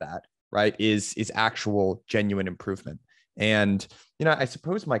side of that, right, is actual genuine improvement. And I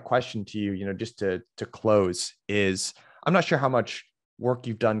suppose my question to you, just to close is, I'm not sure how much work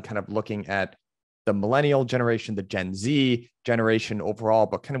you've done kind of looking at the millennial generation, the Gen Z generation overall,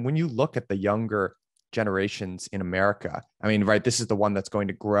 but kind of when you look at the younger generations in America, I mean, right, this is the one that's going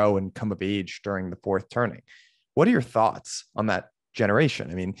to grow and come of age during the fourth turning. What are your thoughts on that generation?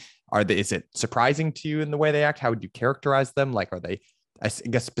 I mean, is it surprising to you in the way they act? How would you characterize them? Like, are they, I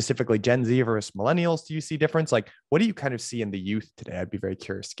guess, specifically Gen Z versus millennials? Do you see difference? Like, what do you kind of see in the youth today? I'd be very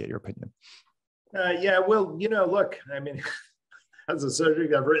curious to get your opinion. Yeah, well, look, I mean, as a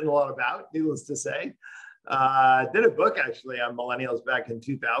subject I've written a lot about, needless to say. Did a book actually on millennials back in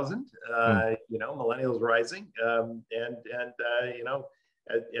 2000, Millennials Rising.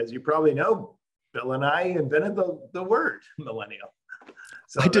 As you probably know, Bill and I invented the word millennial.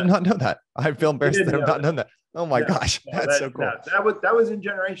 So I did not know that. I feel embarrassed that I've not known that. Oh my gosh, that's so cool. That was in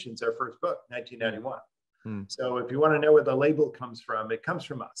Generations, our first book, 1991. So if you want to know where the label comes from, it comes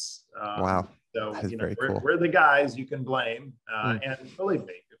from us. Wow. So, cool. We're the guys you can blame. And believe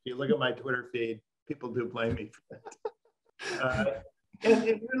me, if you look at my Twitter feed, people do blame me for that. And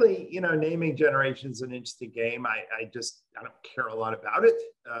it really, naming generations is an interesting game. I don't care a lot about it.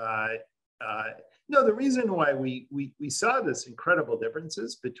 No, the reason why we saw this incredible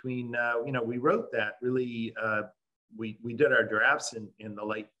differences between, we wrote that really, we did our drafts in the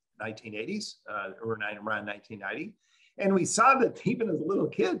late 1980s, around 1990. And we saw that even as little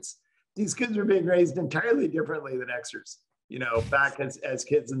kids, these kids were being raised entirely differently than Xers, back as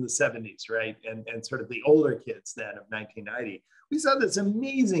kids in the 70s, right? And sort of the older kids then of 1990. We saw this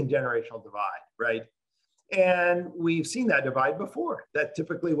amazing generational divide, right? And we've seen that divide before. That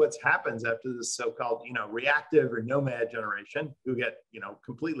typically what happens after this so-called, reactive or nomad generation who get,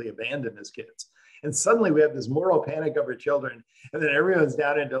 completely abandoned as kids. And suddenly we have this moral panic over children, and then everyone's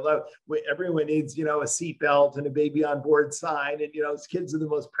down into low. Everyone needs, a seatbelt and a baby on board sign, and kids are the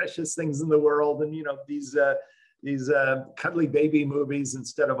most precious things in the world, and these cuddly baby movies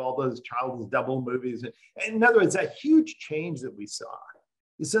instead of all those Charles Double movies. And in other words, that huge change that we saw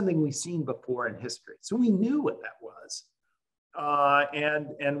is something we've seen before in history. So we knew what that was,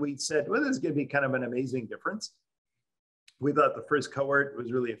 and we said, well, this is going to be kind of an amazing difference. We thought the first cohort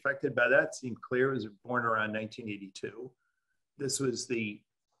was really affected by that. It seemed clear. It was born around 1982. This was the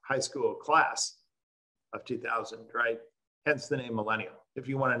high school class of 2000, right? Hence the name millennial, if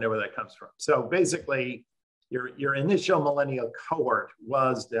you want to know where that comes from. So basically, your initial millennial cohort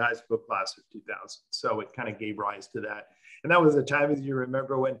was the high school class of 2000. So it kind of gave rise to that. And that was a time, as you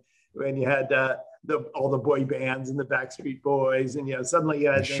remember, when you had all the boy bands and the Backstreet Boys, and suddenly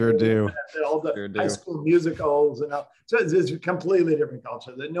you had all the high school musicals and all. So it's a completely different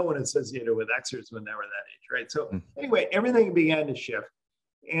culture that no one associated with Xers when they were that age, right? So anyway, everything began to shift,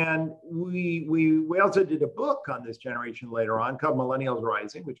 and we also did a book on this generation later on called Millennials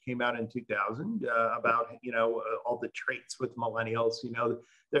Rising, which came out in 2000 about all the traits with millennials.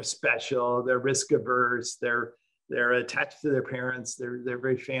 They're special, they're risk averse, they're attached to their parents, they're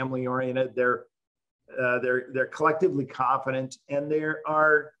very family oriented, they're collectively confident, and their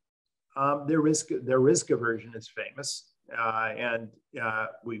risk aversion is famous, and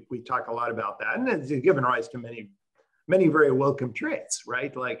we talk a lot about that, and it's given rise to many very welcome traits,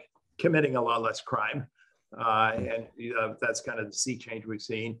 right? Like committing a lot less crime, and that's kind of the sea change we've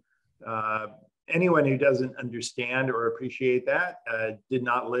seen. Anyone who doesn't understand or appreciate that did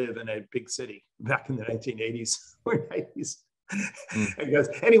not live in a big city back in the 1980s or 90s. Because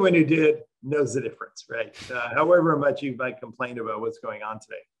anyone who did knows the difference, right? However much you might complain about what's going on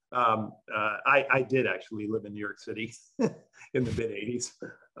today. I did actually live in New York City in the mid 80s.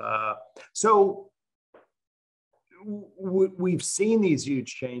 So we've seen these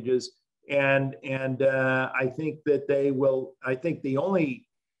huge changes, and I think that they will. I think the only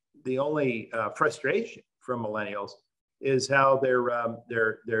frustration from millennials is how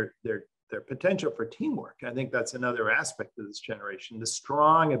their potential for teamwork. I think that's another aspect of this generation, the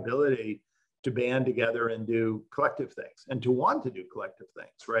strong ability to band together and do collective things, and to want to do collective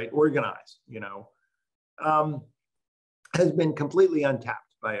things, right? Organize, has been completely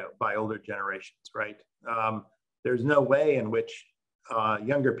untapped by older generations, right? There's no way in which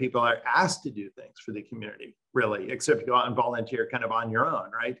younger people are asked to do things for the community, really, except go out and volunteer kind of on your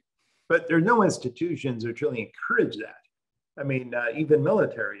own, right? but there are no institutions which really encourage that. I mean, even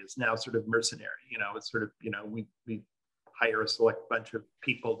military is now sort of mercenary. It's sort of, we hire a select bunch of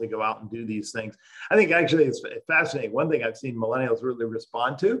people to go out and do these things. I think actually it's fascinating. One thing I've seen millennials really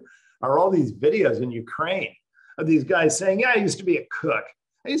respond to are all these videos in Ukraine of these guys saying, yeah, I used to be a cook.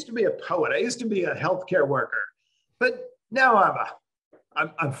 I used to be a poet. I used to be a healthcare worker, but now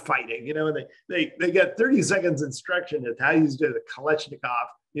I'm fighting, and they get 30 seconds instruction as how you use the Kalashnikov,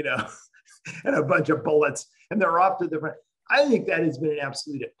 and a bunch of bullets, and they're off to the front. I think that has been an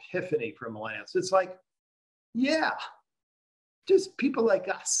absolute epiphany for millennials. It's like, yeah, just people like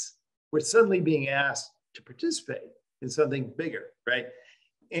us, we're suddenly being asked to participate in something bigger, right?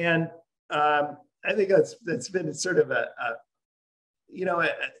 And I think that's been sort of an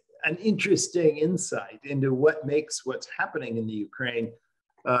interesting insight into what makes what's happening in the Ukraine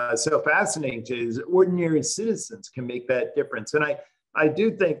so fascinating is ordinary citizens can make that difference. And I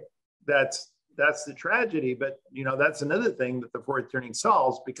do think that's the tragedy, but that's another thing that the fourth turning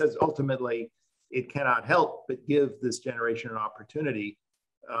solves, because ultimately it cannot help but give this generation an opportunity,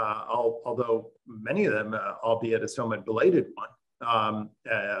 although many of them, albeit a somewhat belated one,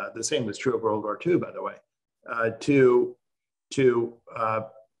 the same was true of World War II, by the way, to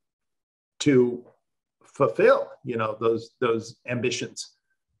fulfill those ambitions,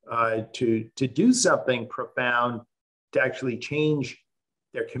 to do something profound, to actually change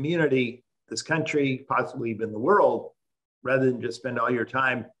their community, this country, possibly even the world, rather than just spend all your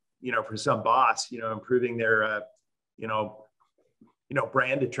time, for some boss, improving their,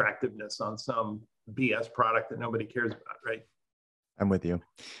 brand attractiveness on some BS product that nobody cares about, right? I'm with you.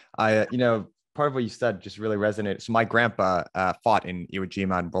 Part of what you said just really resonated. So my grandpa fought in Iwo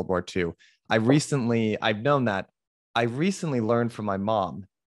Jima in World War II. I recently learned from my mom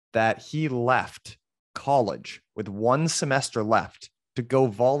that he left college with one semester left to go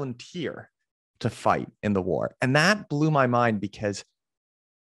volunteer to fight in the war. And that blew my mind, because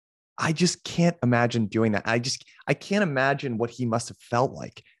I just can't imagine doing that. I can't imagine what he must have felt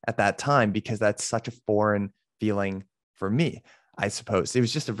like at that time, because that's such a foreign feeling for me, I suppose. It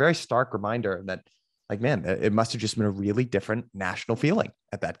was just a very stark reminder that, like, man, it must have just been a really different national feeling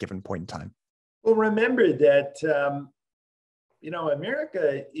at that given point in time. Well, remember that,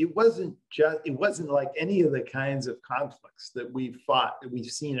 America, it wasn't like any of the kinds of conflicts that we've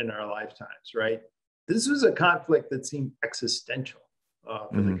seen in our lifetimes, right? This was a conflict that seemed existential for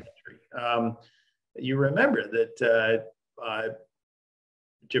the country. You remember that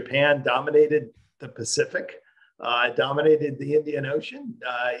Japan dominated the Pacific, dominated the Indian Ocean.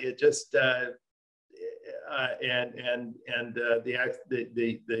 It just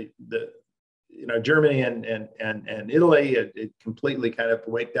Germany and Italy, it completely kind of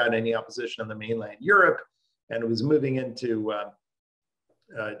wiped out any opposition on the mainland Europe, and it was moving into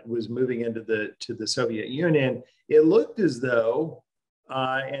the Soviet Union. It looked as though,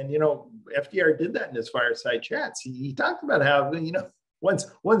 FDR did that in his fireside chats. He talked about how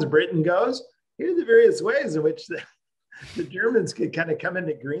once Britain goes, here are the various ways in which the Germans could kind of come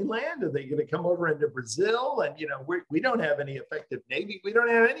into Greenland. Are they going to come over into Brazil? And, we don't have any effective Navy. We don't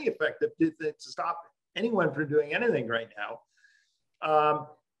have any effective to stop anyone from doing anything right now.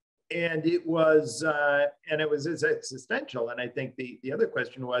 And it was existential. And I think the other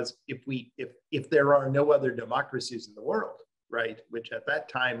question was, if there are no other democracies in the world, right, which at that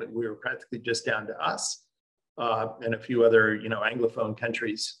time we were practically just down to us and a few other, Anglophone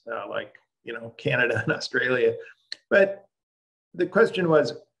countries like, Canada and Australia. But the question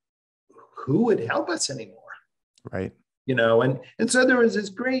was, who would help us anymore? Right. And so there was this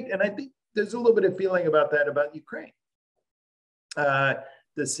great, and I think there's a little bit of feeling about that about Ukraine. The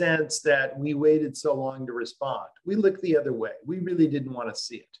sense that we waited so long to respond. We looked the other way. We really didn't want to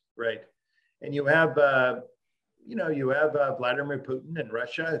see it, right? And you have Vladimir Putin in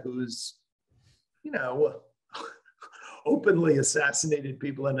Russia, who's, openly assassinated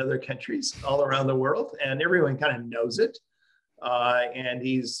people in other countries all around the world, and everyone kind of knows it. And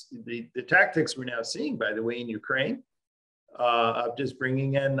he's the tactics we're now seeing, by the way, in Ukraine, of just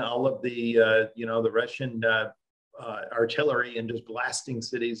bringing in all of the the Russian artillery and just blasting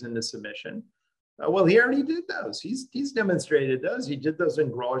cities into submission. Well, he already did those. He's demonstrated those. He did those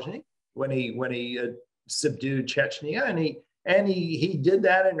in Grozny when he subdued Chechnya, and he did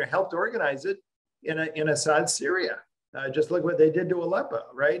that and helped organize it in Assad's Syria. Just look what they did to Aleppo,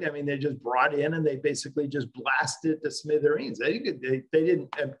 right? I mean, they just brought in and they basically just blasted to smithereens. They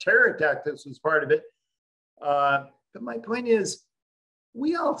didn't have terror tactics was part of it. But my point is,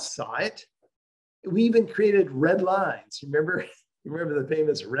 we all saw it. We even created red lines. Remember the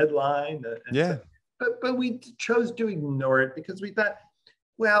famous red line? Yeah. But we chose to ignore it because we thought,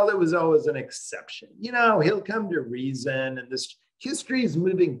 well, it was always an exception. He'll come to reason, and this history is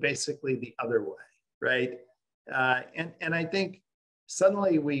moving basically the other way, right? And I think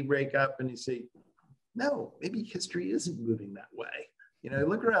suddenly we wake up and you say, no, maybe history isn't moving that way.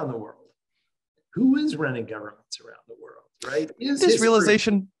 Look around the world. Who is running governments around the world, right? This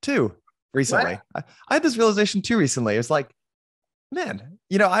realization too recently. I had this realization too recently. It's like, man,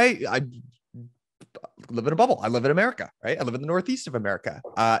 I live in a bubble. I live in America, right? I live in the Northeast of America.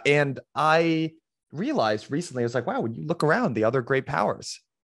 And I realized recently, I was like, wow, when you look around the other great powers,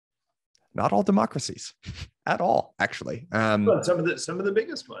 not all democracies at all, actually. Well, some of the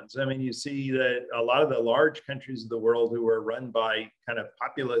biggest ones. I mean, you see that a lot of the large countries of the world who are run by kind of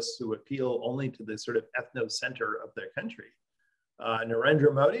populists who appeal only to the sort of ethno-center of their country.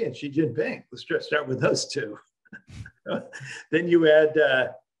 Narendra Modi and Xi Jinping. Let's just start with those two. Then you add,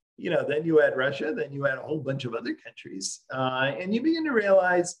 Russia. Then you add a whole bunch of other countries, and you begin to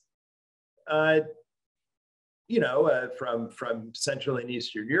realize, from Central and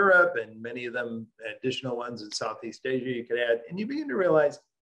Eastern Europe, and many of them additional ones in Southeast Asia you could add, and you begin to realize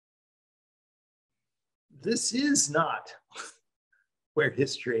this is not where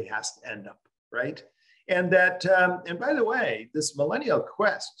history has to end up, right? And that, and by the way, this millennial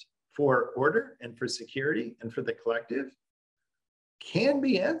quest for order and for security and for the collective can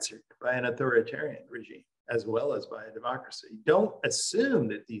be answered by an authoritarian regime as well as by a democracy. Don't assume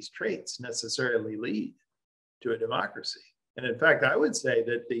that these traits necessarily lead to a democracy. And in fact, I would say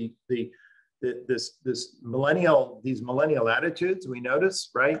that these millennial attitudes we notice,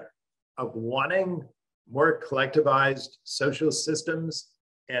 right, of wanting more collectivized social systems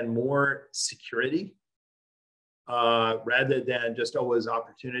and more security rather than just always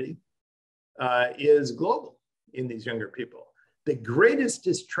opportunity is global in these younger people. The greatest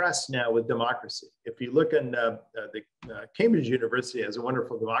distrust now with democracy, if you look in the Cambridge University has a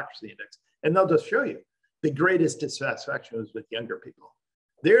wonderful democracy index, and they'll just show you the greatest dissatisfaction was with younger people.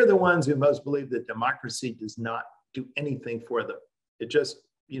 They're the ones who most believe that democracy does not do anything for them. It just,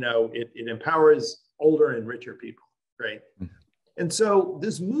 it empowers older and richer people, right? Mm-hmm. And so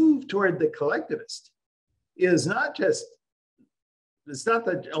this move toward the collectivist is not just, it's not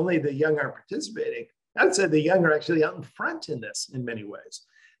that only the young are participating. I'd say the young are actually out in front in this in many ways.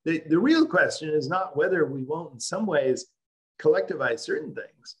 The real question is not whether we won't in some ways collectivize certain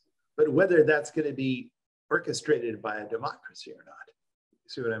things, but whether that's going to be orchestrated by a democracy or not.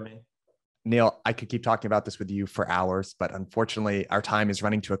 See what I mean? Neil, I could keep talking about this with you for hours, but unfortunately our time is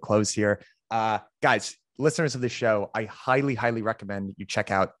running to a close here. Guys, listeners of the show, I highly, highly recommend you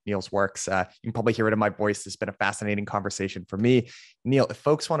check out Neil's works. You can probably hear it in my voice. It's been a fascinating conversation for me. Neil, if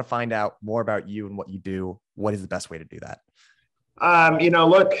folks want to find out more about you and what you do, what is the best way to do that?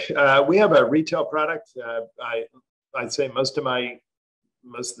 Look, we have a retail product. I'd say most of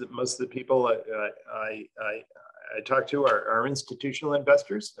the people I talk to are institutional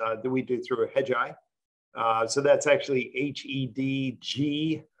investors that we do through a Hedgeye. So that's actually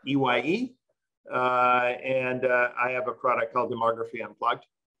HEDGEYE. And I have a product called Demography Unplugged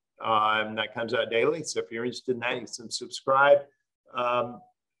that comes out daily. So if you're interested in that, you can subscribe.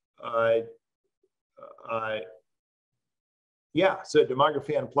 So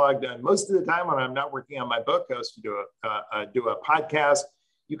Demography Unplugged. Most of the time when I'm not working on my book, I also do a podcast.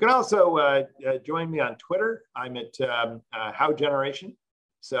 You can also join me on Twitter. I'm at Howe Generation.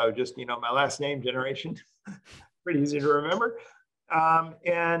 So just, my last name, Generation. Pretty easy to remember.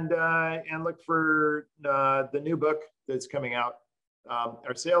 And look for the new book that's coming out.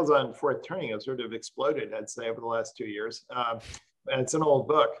 Our sales on Fourth Turning have sort of exploded, I'd say, over the last 2 years. It's an old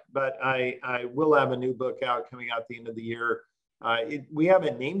book, but I will have a new book out coming out at the end of the year. We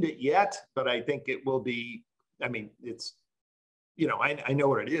haven't named it yet, but I think it will be, it's, I know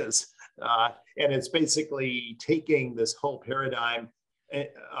what it is. And it's basically taking this whole paradigm,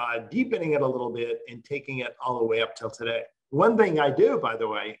 deepening it a little bit and taking it all the way up till today. One thing I do, by the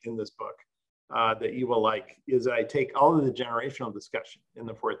way, in this book that you will like is I take all of the generational discussion in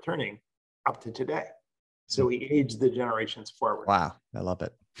the Fourth Turning up to today. So we age the generations forward. Wow. I love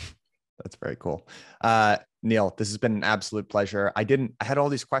it. That's very cool. Neil, this has been an absolute pleasure. I had all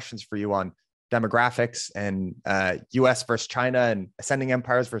these questions for you on demographics and US versus China and ascending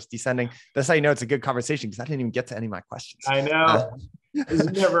empires versus descending. That's how you know it's a good conversation, because I didn't even get to any of my questions. I know. There's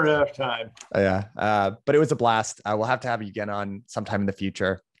never enough time. Yeah. But it was a blast. We'll have to have you again on sometime in the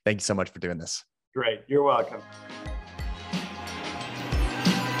future. Thank you so much for doing this. Great. You're welcome.